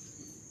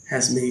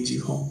has made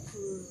you whole.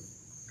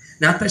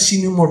 Not that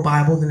she knew more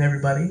Bible than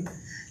everybody.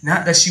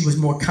 Not that she was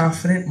more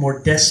confident, more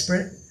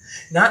desperate.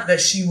 Not that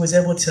she was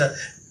able to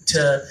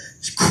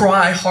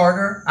cry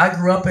harder. I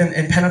grew up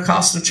in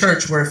Pentecostal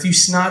church where if you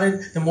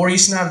snotted, the more you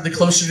snotted, the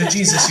closer to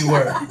Jesus you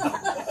were.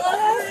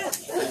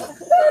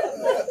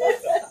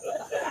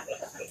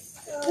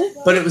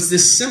 But it was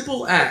this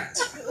simple act.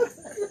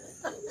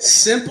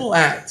 Simple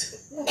act.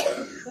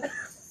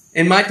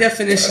 And my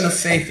definition of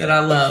faith that I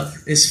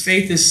love is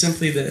faith is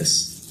simply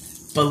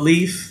this.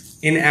 Belief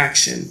in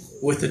action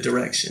with a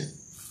direction.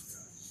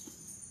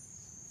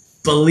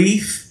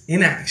 Belief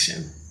in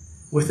action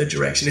with a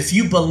direction. If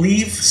you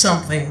believe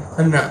something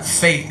enough,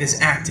 faith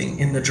is acting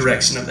in the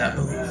direction of that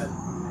belief.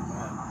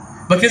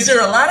 Because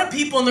there are a lot of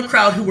people in the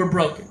crowd who were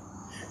broken.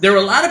 There were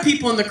a lot of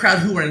people in the crowd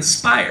who were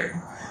inspired.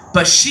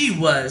 But she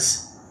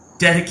was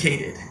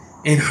dedicated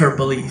in her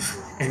belief,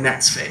 and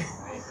that's faith.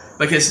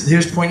 Because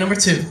here's point number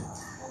 2.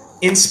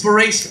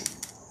 Inspiration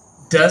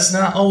does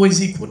not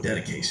always equal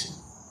dedication.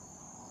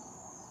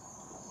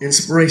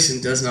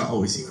 Inspiration does not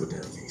always equal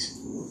dedication.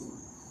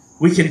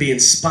 We can be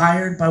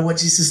inspired by what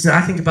Jesus did.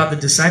 I think about the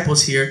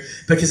disciples here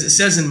because it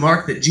says in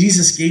Mark that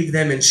Jesus gave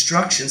them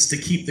instructions to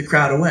keep the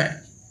crowd away,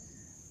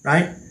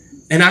 right?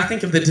 And I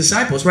think of the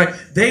disciples, right?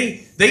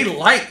 They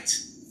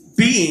liked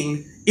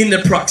being in the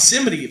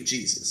proximity of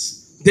Jesus.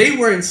 They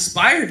were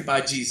inspired by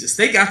Jesus.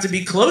 They got to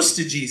be close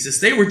to Jesus.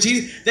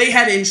 They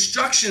had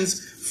instructions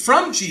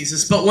from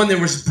Jesus, but when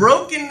there was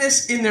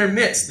brokenness in their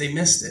midst, they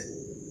missed it.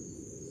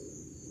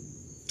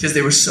 Because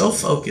they were so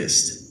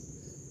focused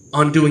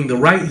on doing the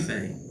right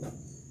thing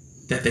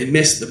that they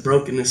missed the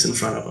brokenness in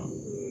front of them.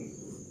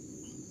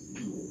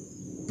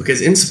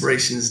 Because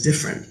inspiration is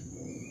different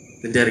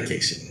than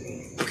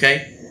dedication.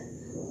 Okay?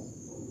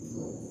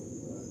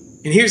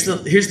 And here's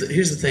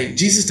the thing.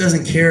 Jesus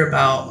doesn't care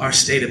about our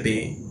state of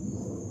being.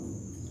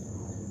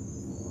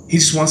 He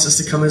just wants us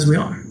to come as we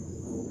are.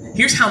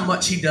 Here's how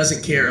much he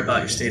doesn't care about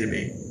your state of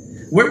being.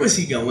 Where was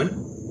he going?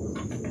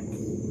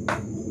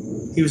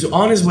 He was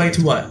on his way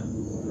to what?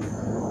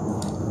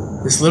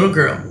 This little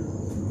girl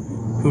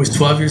who was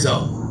 12 years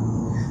old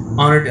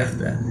on her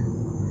deathbed.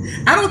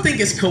 I don't think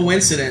it's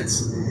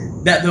coincidence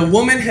that the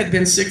woman had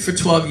been sick for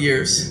 12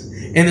 years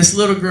and this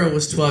little girl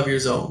was 12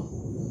 years old.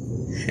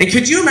 And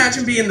could you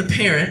imagine being the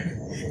parent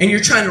and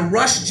you're trying to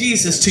rush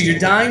Jesus to your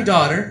dying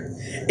daughter,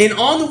 and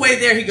on the way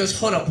there he goes,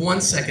 hold up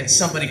 1 second,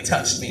 somebody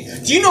touched me.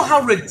 Do you know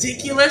how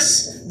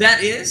ridiculous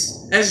that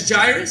is as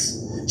Jairus?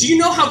 Do you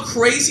know how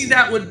crazy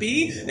that would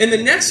be? In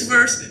the next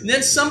verse,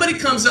 then somebody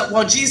comes up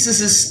while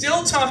Jesus is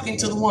still talking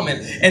to the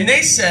woman, and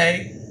they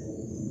say,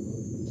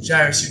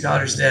 Jairus, your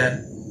daughter's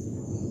dead.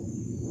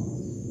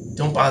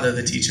 Don't bother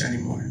the teacher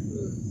anymore.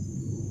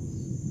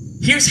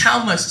 Here's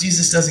how much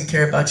Jesus doesn't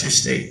care about your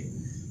state.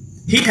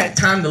 He had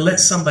time to let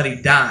somebody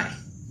die,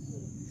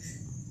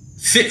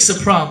 fix a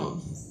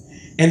problem,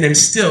 and then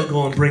still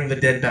go and bring the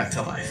dead back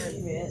to life.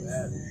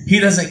 He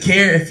doesn't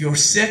care if you're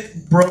sick,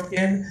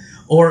 broken,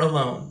 or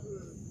alone.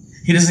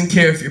 He doesn't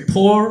care if you're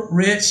poor,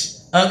 rich,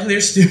 ugly,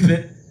 or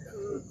stupid.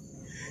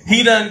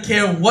 He doesn't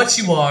care what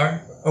you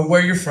are or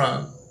where you're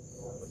from.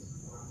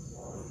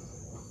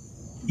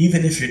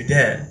 Even if you're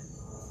dead,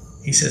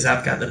 he says,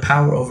 I've got the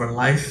power over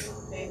life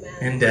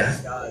and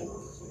death.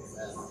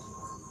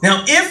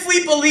 Now, if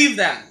we believe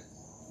that,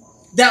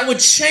 that would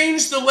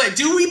change the way.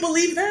 Do we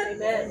believe that?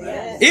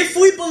 Amen. If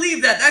we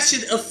believe that, that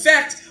should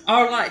affect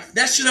our life.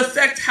 That should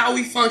affect how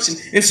we function.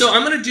 And so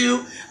I'm going to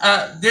do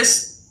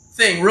this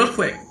thing real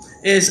quick.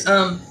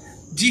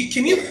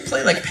 Can you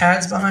play like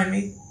pads behind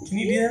me? Can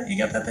you do that? You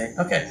got that thing?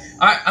 Okay.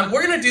 All right,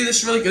 we're going to do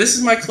this really good. This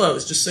is my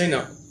clothes, just so you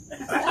know.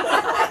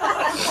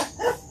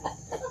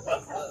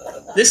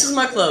 This is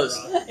my clothes.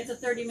 It's a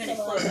 30-minute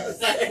close.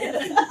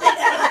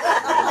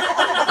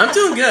 I'm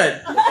doing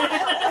good. We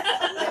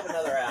have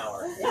another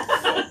hour.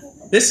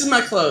 This is my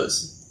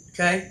clothes,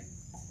 okay?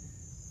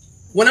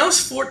 When I was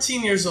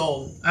 14 years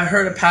old, I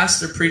heard a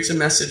pastor preach a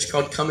message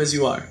called Come As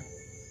You Are.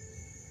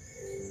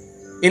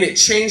 And it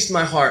changed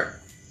my heart.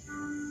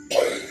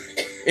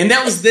 And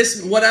that was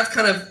this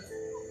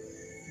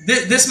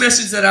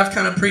message that I've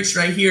kind of preached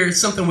right here is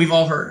something we've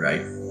all heard,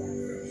 right?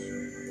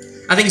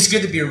 I think it's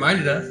good to be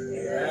reminded of.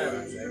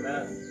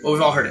 Amen. But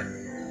we've all heard it.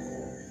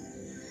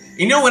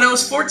 You know, when I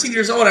was 14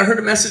 years old, I heard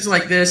a message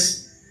like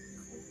this,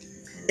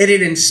 and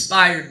it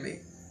inspired me.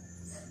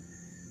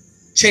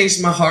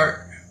 Changed my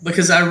heart.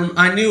 Because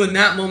I knew in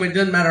that moment, it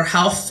doesn't matter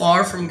how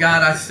far from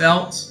God I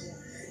felt,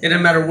 it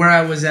didn't matter where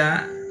I was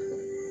at,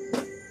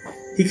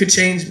 He could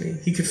change me.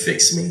 He could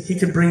fix me. He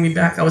could bring me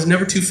back. I was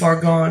never too far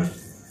gone.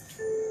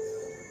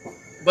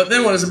 But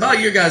then when I was about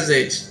your guys'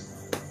 age,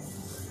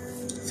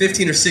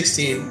 15 or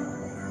 16,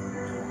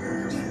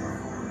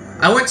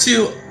 I went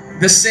to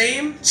the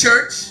same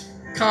church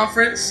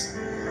conference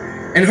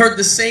and heard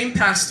the same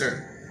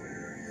pastor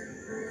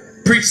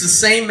preach the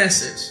same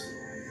message.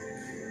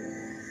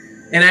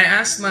 And I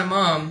asked my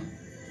mom,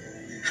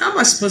 how am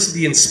I supposed to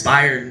be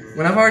inspired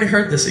when I've already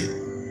heard this? He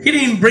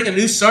didn't even bring a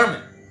new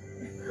sermon.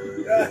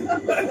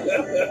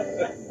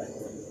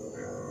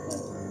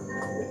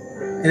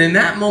 And in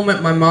that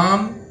moment, my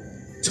mom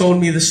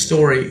told me the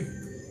story.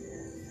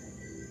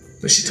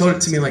 But she told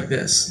it to me like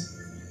this.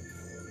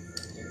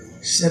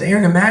 She said,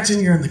 Arin, imagine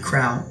you're in the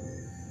crowd.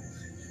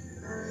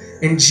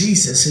 And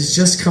Jesus has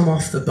just come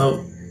off the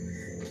boat.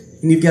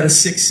 And you've got a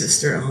sick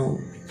sister at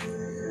home.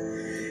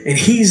 And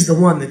He's the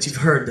one that you've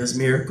heard does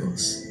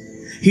miracles.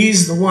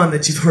 He's the one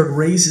that you've heard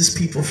raises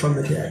people from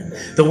the dead.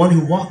 The one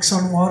who walks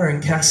on water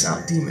and casts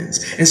out demons.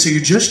 And so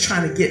you're just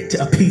trying to get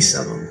to a piece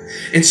of Him.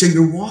 And so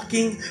you're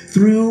walking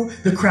through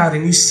the crowd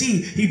and you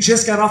see He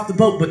just got off the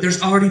boat, but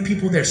there's already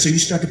people there. So you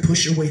start to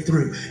push your way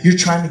through. You're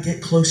trying to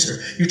get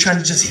closer. You're trying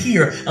to just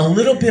hear a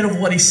little bit of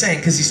what He's saying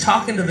because He's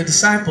talking to the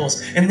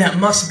disciples and that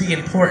must be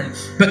important.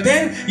 But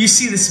then you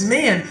see this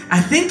man, I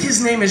think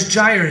his name is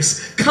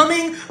Jairus,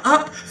 coming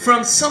up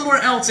from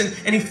somewhere else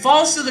and he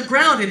falls to the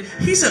ground and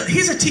he's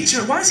a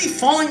teacher. Why is he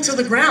falling to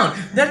the ground?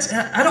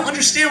 I don't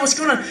understand what's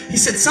going on. He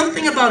said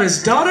something about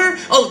his daughter.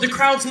 Oh, the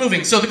crowd's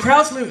moving. So the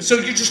crowd's moving. So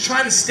you're just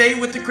trying to stay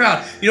with the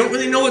crowd. You don't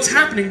really know what's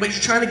happening, but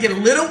you're trying to get a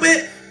little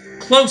bit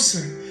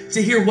closer.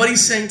 to hear what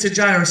he's saying to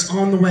Jairus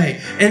on the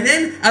way. And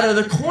then out of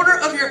the corner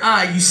of your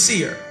eye, you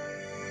see her.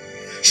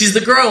 She's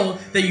the girl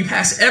that you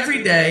pass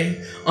every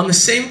day on the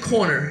same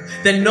corner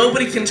that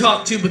nobody can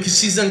talk to because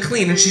she's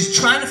unclean. And she's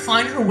trying to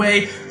find her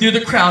way through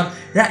the crowd.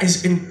 That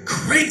is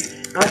crazy.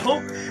 I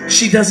hope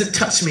she doesn't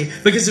touch me,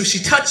 because if she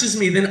touches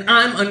me, then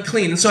I'm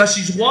unclean. And so as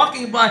she's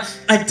walking by,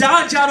 I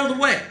dodge out of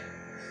the way.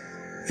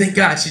 Thank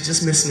God she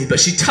just missed me, but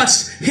she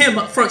touched him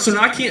up front, so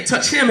now I can't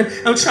touch him, and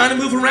I'm trying to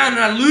move around,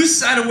 and I lose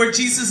sight of where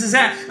Jesus is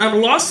at.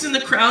 I'm lost in the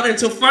crowd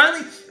until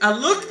finally I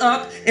look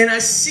up, and I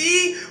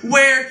see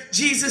where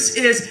Jesus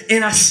is,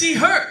 and I see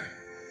her.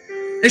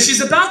 And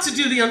she's about to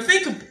do the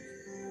unthinkable.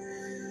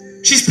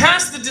 She's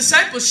past the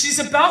disciples. She's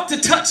about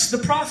to touch the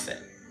prophet.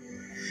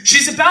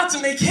 She's about to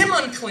make him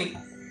unclean.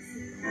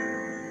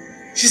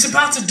 She's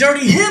about to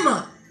dirty him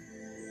up.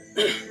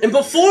 And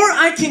before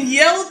I can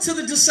yell to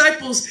the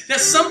disciples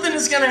that something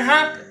is going to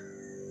happen,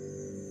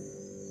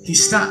 he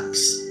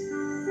stops.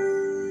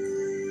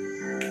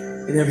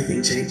 And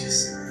everything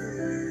changes.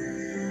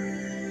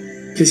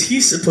 Because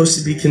he's supposed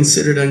to be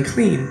considered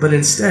unclean, but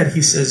instead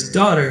he says,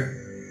 "Daughter,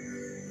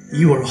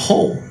 you are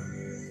whole."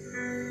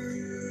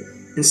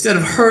 Instead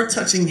of her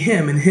touching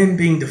him and him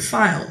being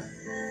defiled,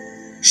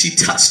 she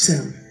touched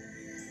him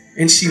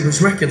and she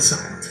was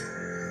reconciled.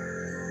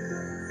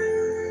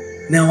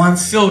 Now I'm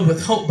filled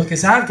with hope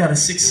because I've got a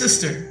sick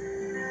sister.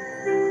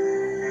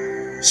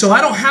 So I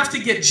don't have to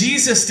get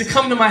Jesus to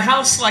come to my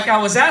house like I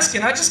was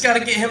asking. I just got to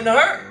get him to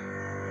her.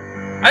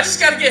 I just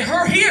got to get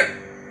her here.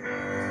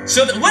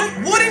 So that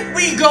wouldn't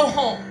we go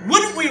home?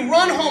 Wouldn't we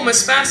run home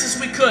as fast as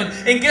we could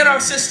and get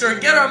our sister,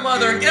 get our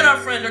mother, get our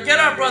friend, or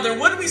get our brother?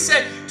 Wouldn't we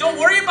say, don't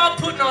worry about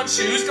putting on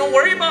shoes, don't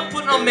worry about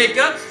putting on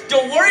makeup,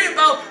 don't worry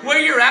about where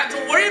you're at,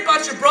 don't worry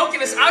about your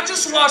brokenness. I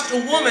just watched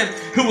a woman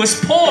who was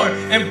poor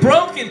and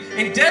broken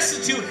and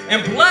destitute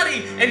and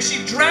bloody, and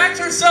she dragged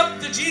herself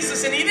to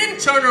Jesus, and he didn't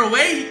turn her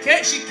away.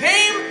 She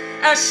came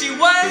as she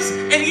was,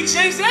 and he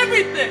changed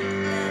everything.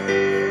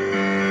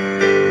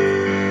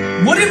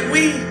 Wouldn't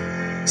we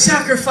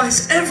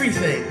sacrifice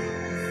everything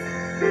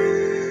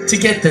to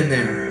get them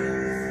there?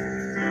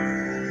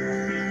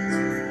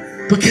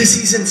 Because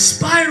he's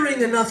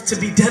inspiring enough to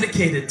be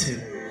dedicated to.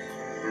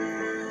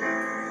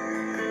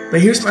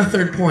 But here's my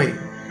third point.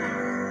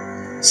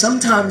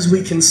 Sometimes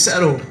we can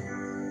settle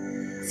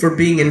for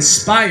being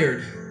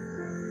inspired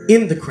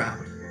in the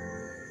crowd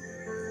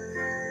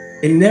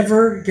and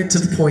never get to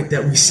the point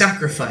that we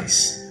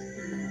sacrifice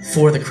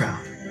for the crowd.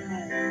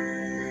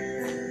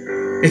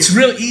 It's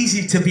real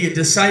easy to be a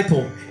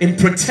disciple and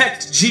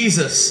protect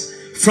Jesus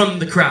from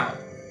the crowd,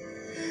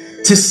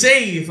 to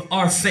save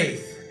our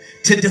faith,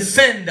 to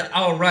defend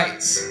our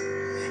rights,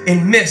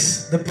 and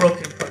miss the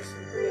broken person.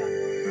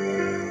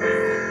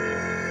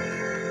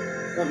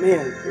 But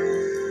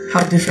man,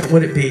 how different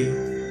would it be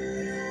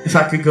if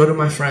I could go to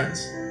my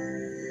friends?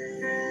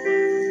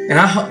 And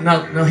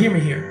now hear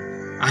me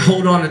here. I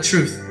hold on to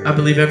truth. I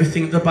believe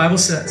everything the Bible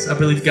says. I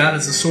believe God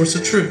is the source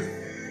of truth.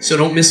 So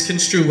don't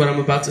misconstrue what I'm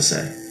about to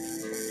say.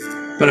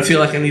 But I feel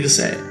like I need to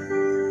say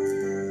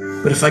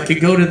it. But if I could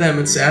go to them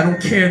and say, I don't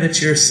care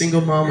that you're a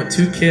single mom with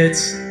 2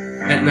 kids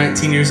at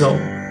 19 years old.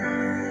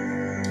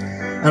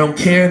 I don't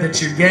care that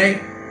you're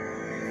gay.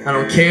 I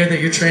don't care that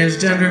you're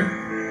transgender.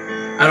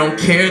 I don't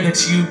care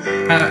that you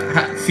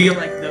feel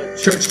like the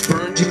church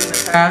burned you in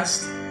the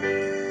past.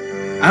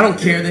 I don't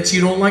care that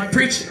you don't like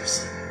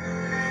preachers.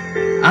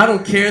 I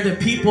don't care that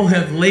people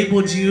have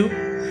labeled you.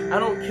 I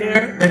don't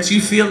care that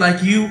you feel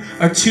like you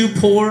are too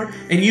poor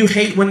and you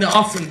hate when the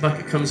offering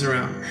bucket comes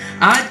around.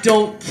 I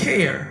don't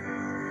care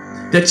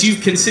that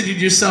you've considered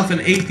yourself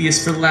an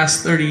atheist for the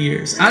last 30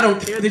 years. I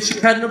don't care that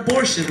you had an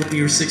abortion when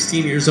you were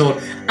 16 years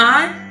old.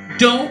 I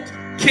don't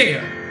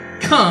care.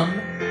 Come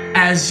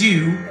as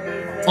you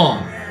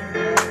are.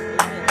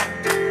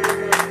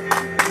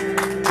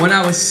 When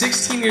I was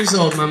 16 years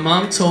old, my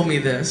mom told me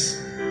this.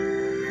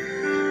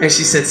 And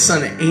she said,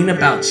 son, it ain't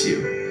about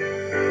you.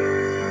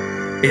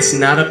 It's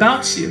not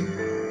about you.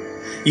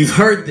 You've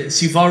heard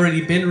this. You've already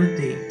been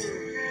redeemed.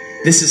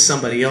 This is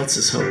somebody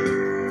else's hope.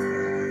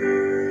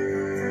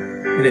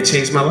 And it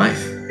changed my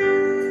life.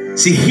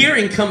 See,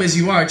 hearing come as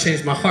you are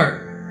changed my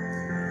heart.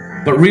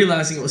 But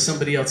realizing it was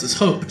somebody else's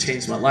hope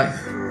changed my life.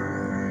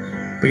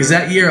 Because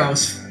that year I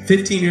was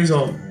 15 years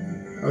old.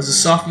 I was a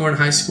sophomore in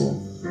high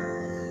school.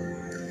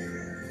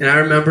 And I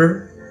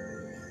remember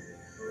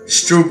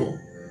Struble,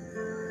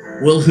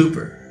 Will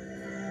Hooper,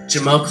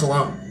 Jamel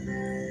Cologne,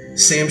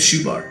 Sam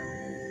Schubart,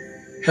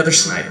 Heather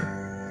Snyder,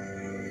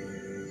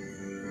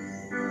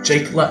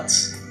 Jake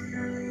Lutz,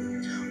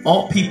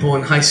 all people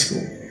in high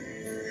school.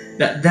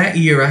 That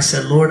year I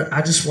said, Lord,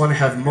 I just want to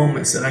have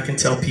moments that I can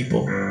tell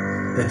people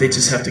that they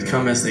just have to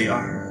come as they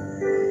are.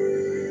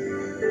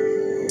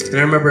 And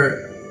I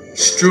remember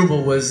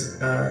Struble was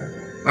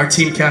our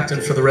team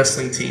captain for the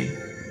wrestling team.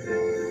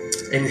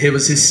 And it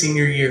was his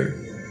senior year.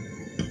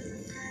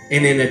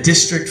 And in a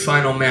district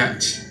final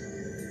match,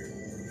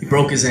 he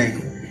broke his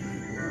ankle.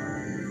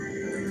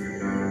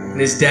 And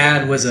his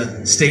dad was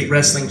a state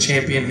wrestling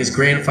champion. His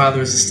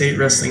grandfather was a state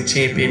wrestling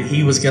champion.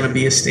 He was going to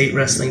be a state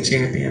wrestling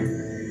champion.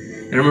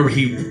 And I remember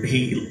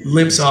he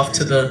limps off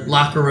to the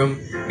locker room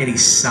and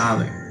he's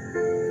sobbing.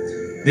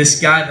 This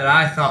guy that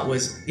I thought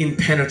was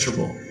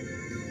impenetrable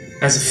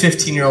as a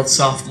 15-year-old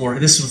sophomore,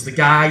 this was the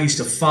guy I used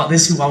to follow.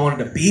 This is who I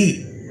wanted to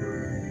be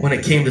when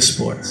it came to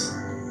sports.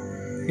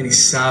 And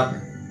he's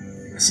sobbing.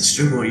 I said,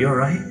 Struble, are you all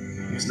right?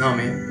 He goes, no,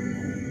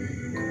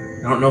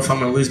 man. I don't know if I'm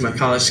going to lose my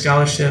college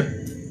scholarship.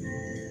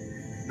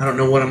 I don't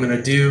know what I'm going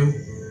to do.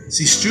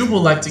 See,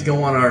 Struble liked to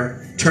go on our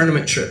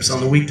tournament trips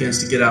on the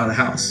weekends to get out of the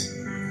house.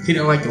 He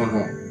didn't like going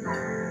home.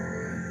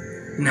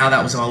 And now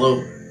that was all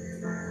over.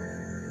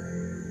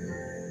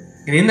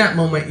 And in that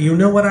moment, you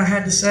know what I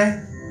had to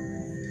say?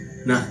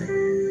 Nothing.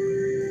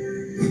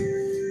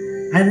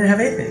 I didn't have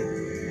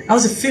anything. I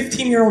was a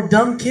 15-year-old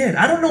dumb kid.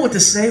 I don't know what to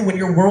say when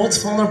your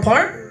world's falling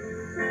apart.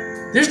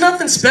 There's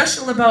nothing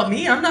special about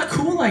me. I'm not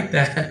cool like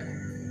that.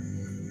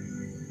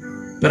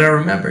 But I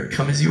remembered,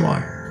 come as you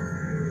are.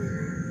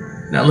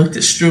 And I looked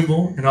at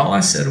Struble, and all I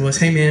said was,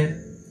 hey man,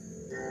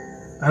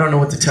 I don't know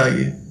what to tell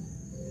you,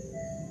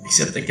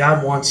 except that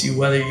God wants you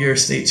whether you're a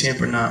state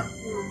champ or not.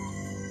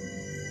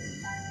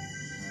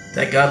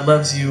 That God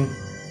loves you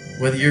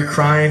whether you're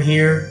crying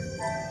here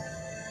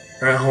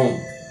or at home.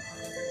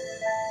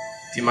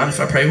 Do you mind if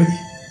I pray with you?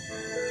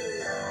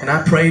 And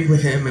I prayed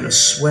with him in a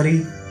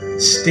sweaty,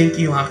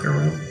 stinky locker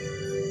room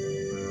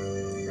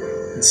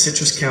in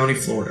Citrus County,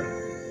 Florida.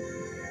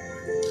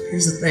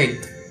 Here's the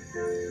thing.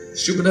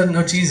 Struble doesn't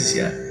know Jesus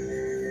yet.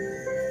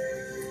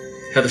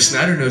 Heather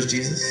Snyder knows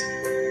Jesus.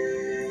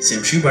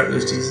 Sam Schubart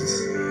knows Jesus.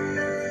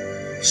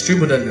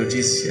 Struble doesn't know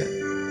Jesus yet.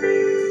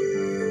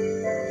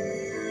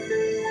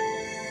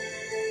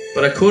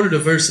 But I quoted a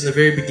verse in the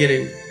very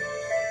beginning.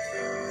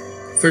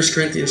 1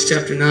 Corinthians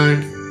chapter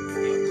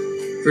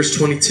 9, verse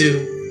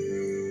 22.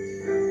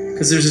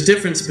 Because there's a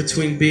difference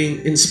between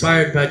being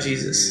inspired by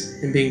Jesus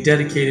and being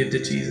dedicated to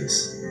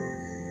Jesus.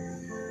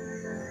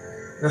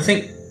 And I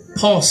think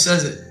Paul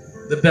says it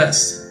the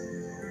best.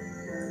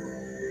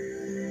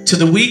 To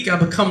the weak, I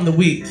become the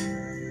weak.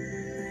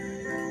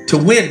 To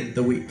win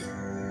the weak.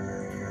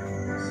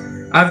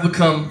 I've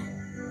become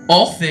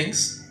all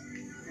things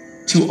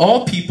to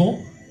all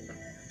people,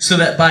 so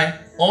that by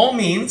all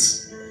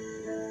means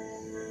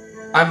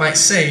I might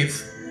save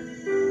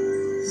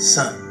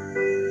some.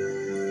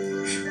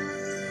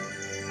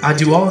 I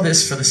do all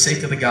this for the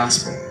sake of the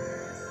gospel,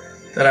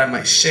 that I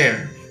might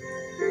share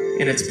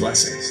in its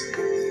blessings.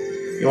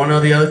 You want to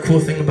know the other cool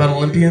thing about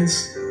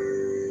Olympians?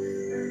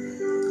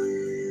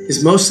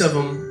 Is most of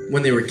them,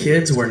 when they were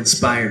kids, were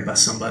inspired by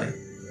somebody.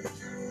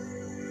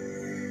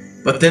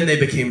 But then they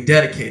became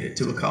dedicated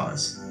to a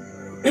cause.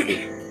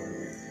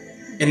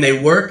 And they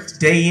worked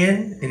day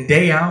in and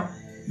day out,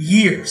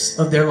 years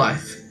of their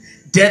life,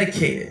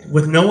 dedicated,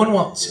 with no one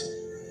watching,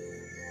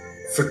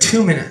 for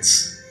 2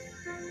 minutes,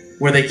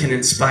 where they can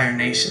inspire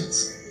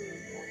nations.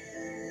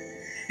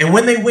 And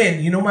when they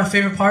win, you know my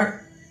favorite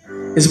part?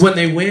 Is when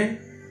they win,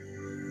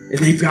 and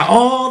they've got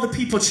all the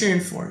people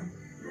cheering for them.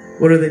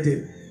 What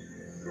do?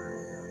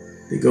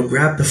 They go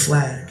grab the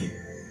flag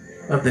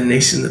of the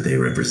nation that they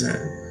represent,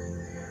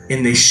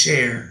 and they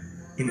share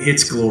in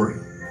its glory.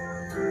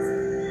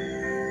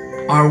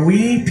 Are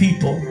we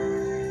people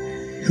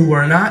who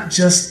are not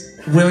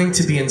just willing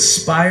to be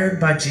inspired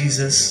by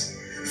Jesus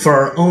for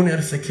our own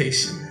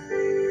edification,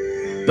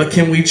 but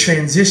can we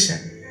transition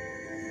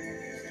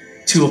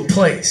to a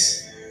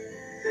place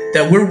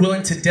that we're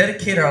willing to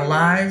dedicate our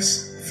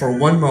lives for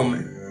one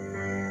moment,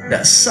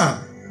 that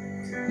some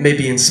may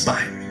be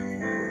inspired?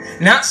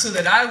 Not so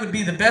that I would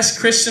be the best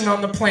Christian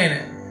on the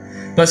planet,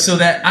 but so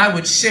that I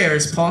would share,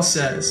 as Paul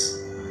says,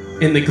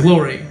 in the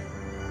glory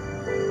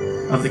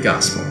of the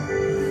gospel.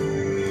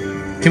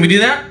 Can we do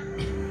that?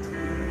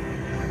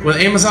 With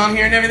Amazon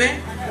here and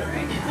everything?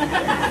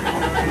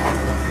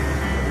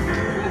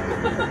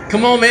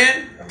 Come on,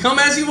 man. Come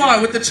as you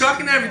are with the truck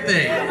and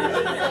everything.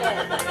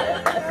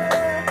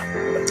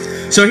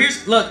 So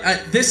here's, look,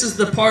 this is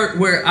the part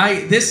where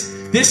this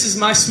is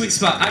my sweet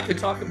spot. I could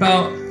talk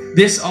about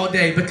this all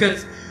day,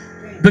 because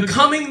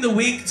becoming the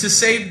weak to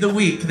save the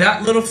weak,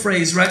 that little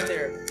phrase right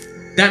there,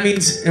 that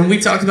means, and we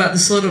talked about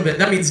this a little bit,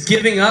 that means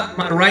giving up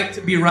my right to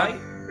be right.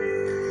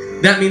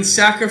 That means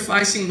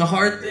sacrificing the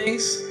hard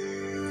things.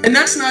 And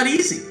that's not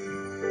easy.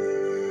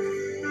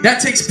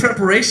 That takes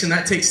preparation.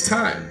 That takes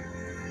time.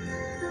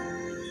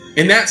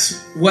 And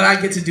that's what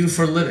I get to do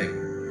for a living,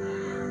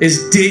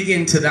 is dig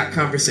into that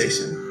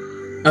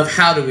conversation of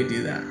how do we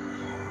do that.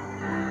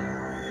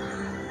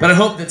 But I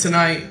hope that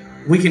tonight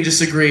we can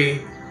just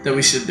agree that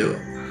we should do it.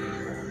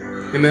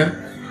 Amen?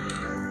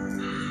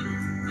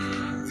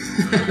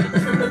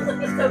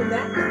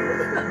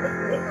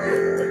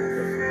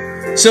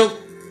 So,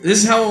 this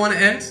is how I want to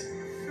end.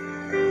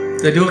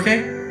 Did I do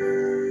okay?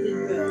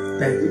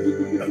 Thank you.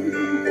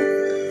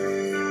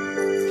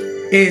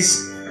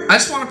 I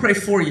just want to pray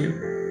for you.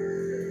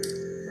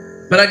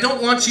 But I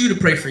don't want you to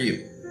pray for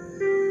you.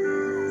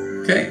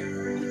 Okay?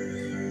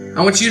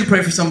 I want you to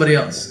pray for somebody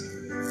else.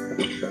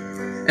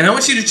 And I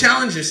want you to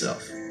challenge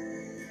yourself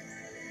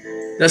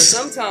that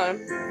sometime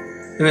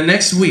in the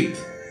next week,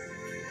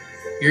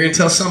 you're going to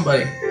tell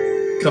somebody,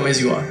 come as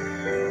you are.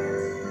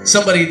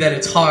 Somebody that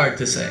it's hard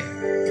to say,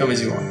 come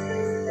as you are.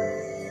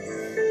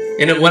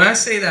 And when I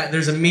say that,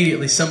 there's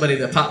immediately somebody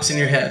that pops in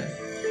your head.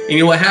 And you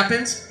know what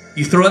happens?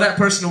 You throw that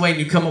person away and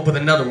you come up with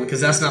another one, because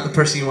that's not the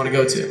person you want to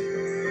go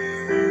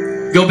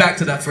to. Go back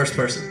to that first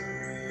person.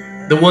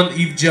 The one that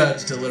you've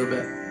judged a little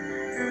bit.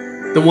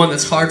 The one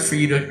that's hard for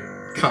you to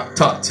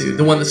talk to.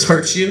 The one that's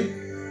hurt you.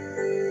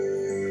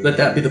 Let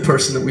that be the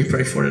person that we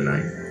pray for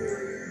tonight.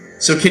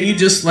 So can you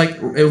just,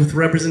 like with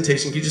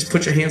representation, can you just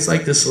put your hands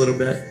like this a little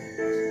bit?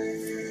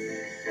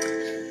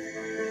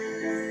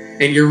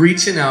 And you're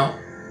reaching out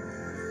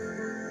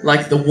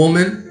like the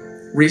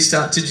woman reached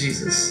out to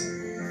Jesus.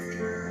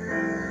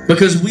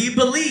 Because we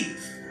believe.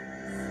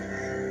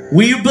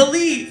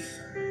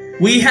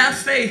 We have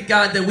faith,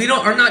 God, that we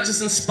are not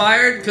just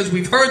inspired because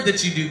we've heard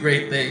that you do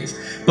great things.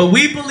 But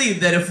we believe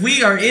that if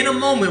we are in a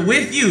moment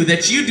with you,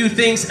 that you do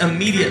things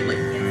immediately.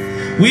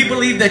 We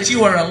believe that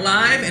you are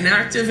alive and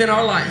active in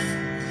our life.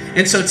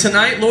 And so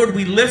tonight, Lord,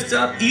 we lift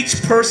up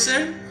each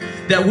person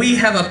that we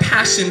have a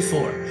passion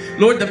for.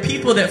 Lord, the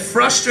people that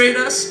frustrate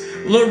us,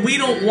 Lord, we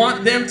don't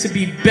want them to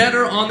be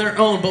better on their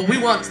own, but we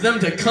want them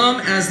to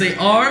come as they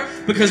are,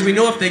 because we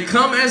know if they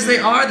come as they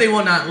are, they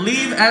will not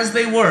leave as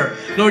they were.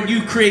 Lord,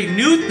 you create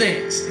new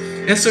things.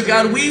 And so,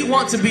 God, we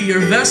want to be your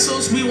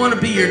vessels. We want to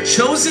be your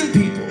chosen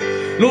people.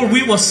 Lord,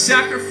 we will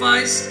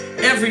sacrifice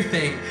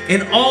everything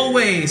in all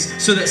ways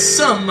so that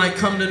some might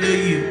come to know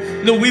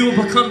you. Lord, we will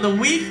become the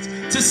weak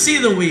to see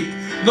the weak.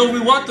 Lord,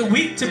 we want the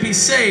weak to be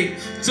saved.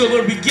 So,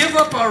 Lord, we give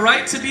up our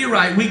right to be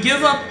right. We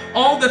give up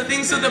all the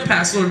things of the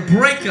past. Lord,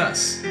 break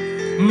us.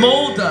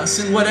 Mold us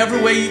in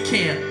whatever way you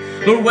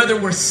can. Lord, whether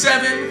we're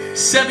 7,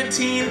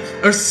 17,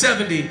 or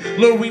 70,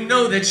 Lord, we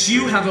know that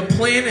you have a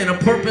plan and a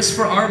purpose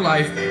for our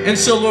life. And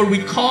so, Lord,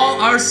 we call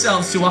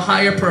ourselves to a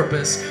higher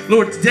purpose.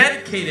 Lord,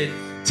 dedicated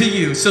to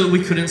you so that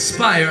we could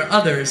inspire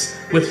others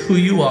with who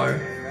you are.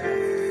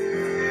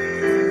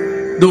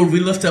 Lord, we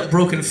lift up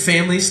broken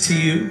families to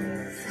you.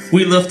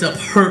 We lift up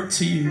hurt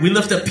to you. We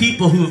lift up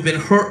people who have been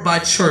hurt by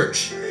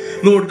church.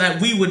 Lord, that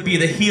we would be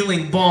the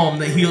healing balm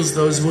that heals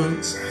those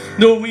wounds.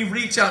 Lord, we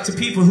reach out to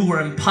people who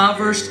are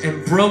impoverished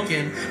and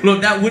broken.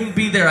 Lord, that wouldn't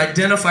be their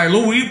identifier.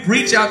 Lord, we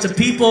reach out to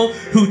people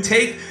who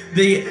take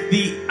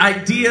the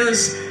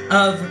ideas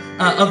of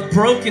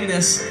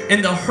brokenness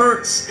and the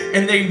hurts,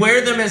 and they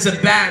wear them as a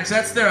badge.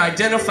 That's their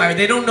identifier.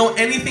 They don't know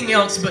anything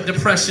else but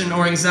depression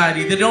or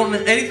anxiety. They don't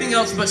know anything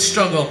else but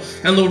struggle.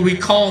 And Lord, we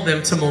call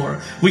them to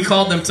more. We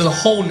call them to the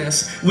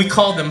wholeness. We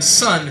call them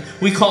son.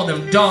 We call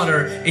them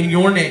daughter in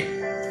your name.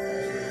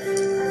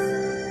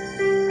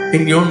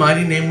 In your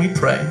mighty name we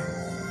pray.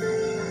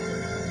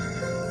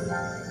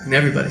 And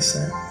everybody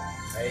said,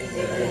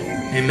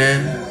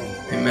 amen,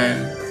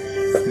 amen,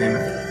 and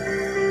amen.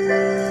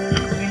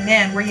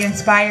 Amen. Were you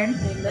inspired?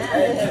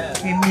 Amen.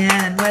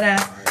 Amen. What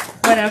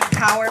a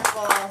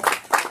powerful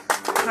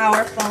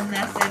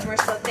message. We're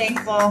so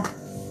thankful,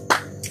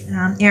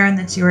 Arin,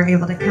 that you were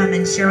able to come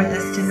and share with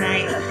us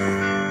tonight.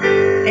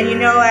 And you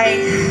know,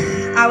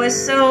 I was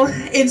so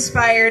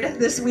inspired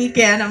this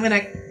weekend. I'm going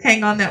to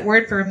hang on that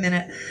word for a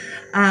minute.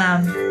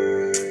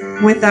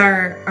 With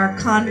our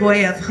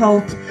convoy of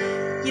hope.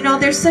 You know,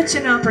 there's such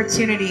an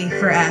opportunity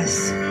for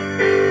us.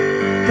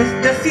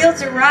 The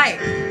fields are ripe.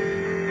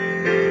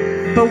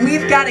 But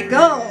we've got to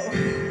go.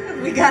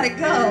 We got to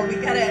go. We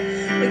got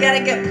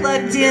to get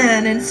plugged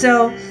in. And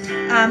so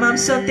I'm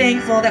so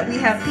thankful that we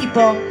have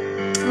people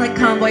like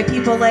Convoy,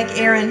 people like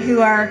Arin, who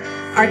are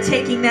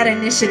taking that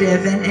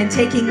initiative and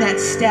taking that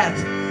step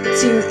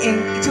to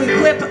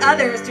equip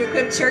others, to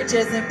equip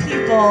churches and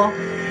people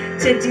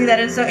to do that.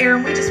 And so,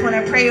 Arin, we just want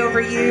to pray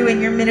over you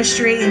and your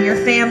ministry and your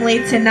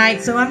family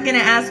tonight. So I'm going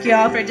to ask you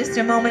all for just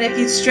a moment, if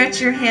you'd stretch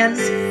your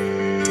hands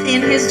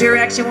in his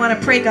direction. Want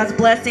to pray God's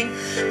blessing.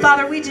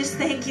 Father, we just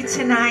thank you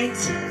tonight,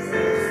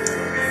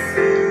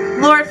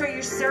 Lord, for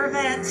your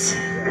servant,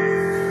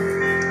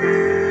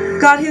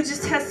 God, who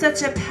just has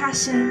such a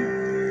passion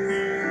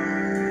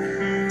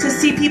to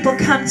see people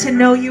come to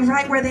know you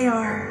right where they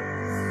are.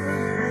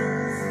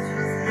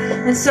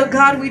 And so,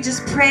 God, we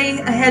just pray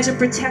a hedge of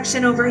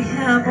protection over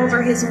him,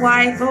 over his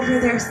wife, over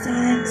their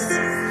sons.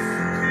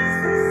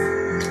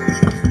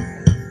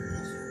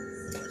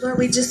 Lord,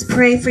 we just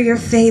pray for your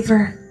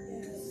favor.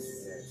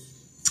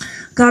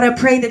 God, I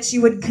pray that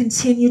you would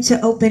continue to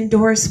open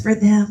doors for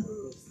them.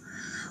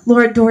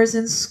 Lord, doors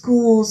in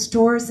schools,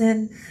 doors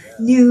in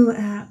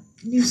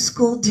new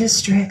school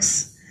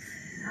districts.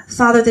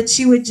 Father, that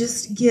you would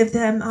just give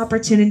them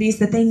opportunities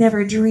that they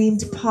never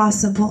dreamed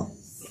possible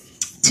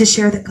to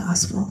share the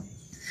gospel.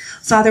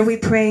 Father, we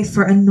pray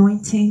for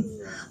anointing.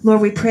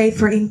 Lord, we pray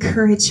for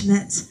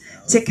encouragement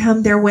to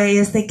come their way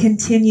as they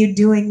continue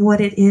doing what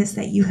it is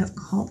that you have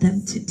called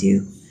them to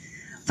do.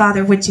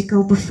 Father, would you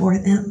go before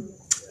them?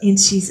 In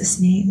Jesus'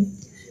 name.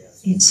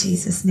 In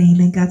Jesus' name.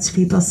 And God's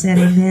people said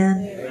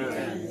amen.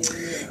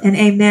 and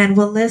amen.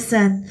 Well,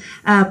 listen,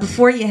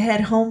 before you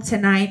head home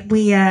tonight,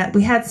 we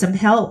had some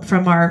help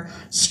from our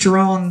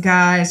strong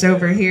guys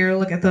over here.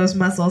 Look at those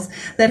muscles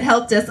that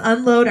helped us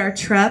unload our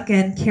truck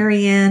and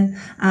carry in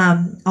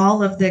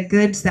all of the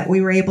goods that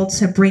we were able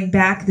to bring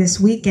back this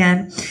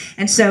weekend.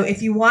 And so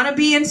if you want to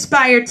be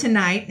inspired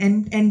tonight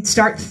and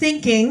start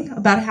thinking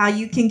about how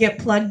you can get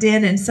plugged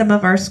in some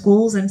of our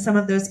schools and some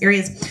of those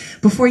areas,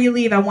 before you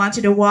leave, I want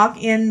you to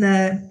walk in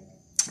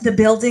the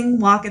building,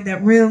 walk in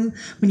that room.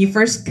 When you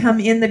first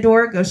come in the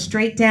door, go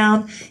straight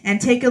down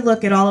and take a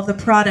look at all of the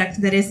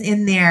product that is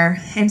in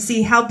there and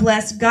see how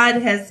much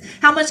God has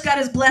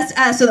blessed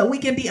us so that we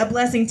can be a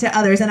blessing to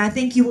others. And I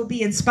think you will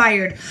be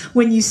inspired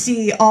when you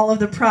see all of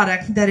the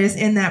product that is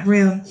in that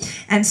room.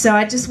 And so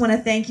I just want to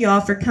thank you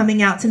all for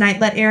coming out tonight.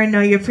 Let Arin know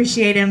you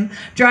appreciate him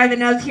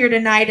driving up here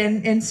tonight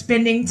and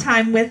spending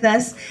time with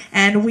us.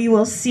 And we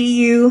will see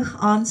you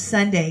on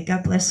Sunday.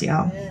 God bless you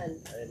all.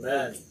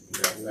 Amen.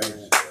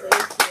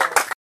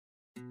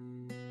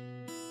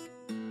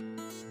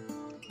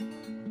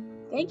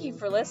 Thank you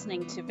for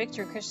listening to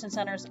Victory Christian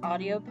Center's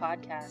audio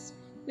podcast.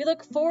 We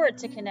look forward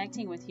to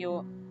connecting with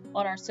you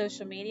on our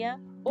social media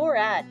or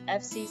at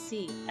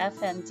fccfmd.com.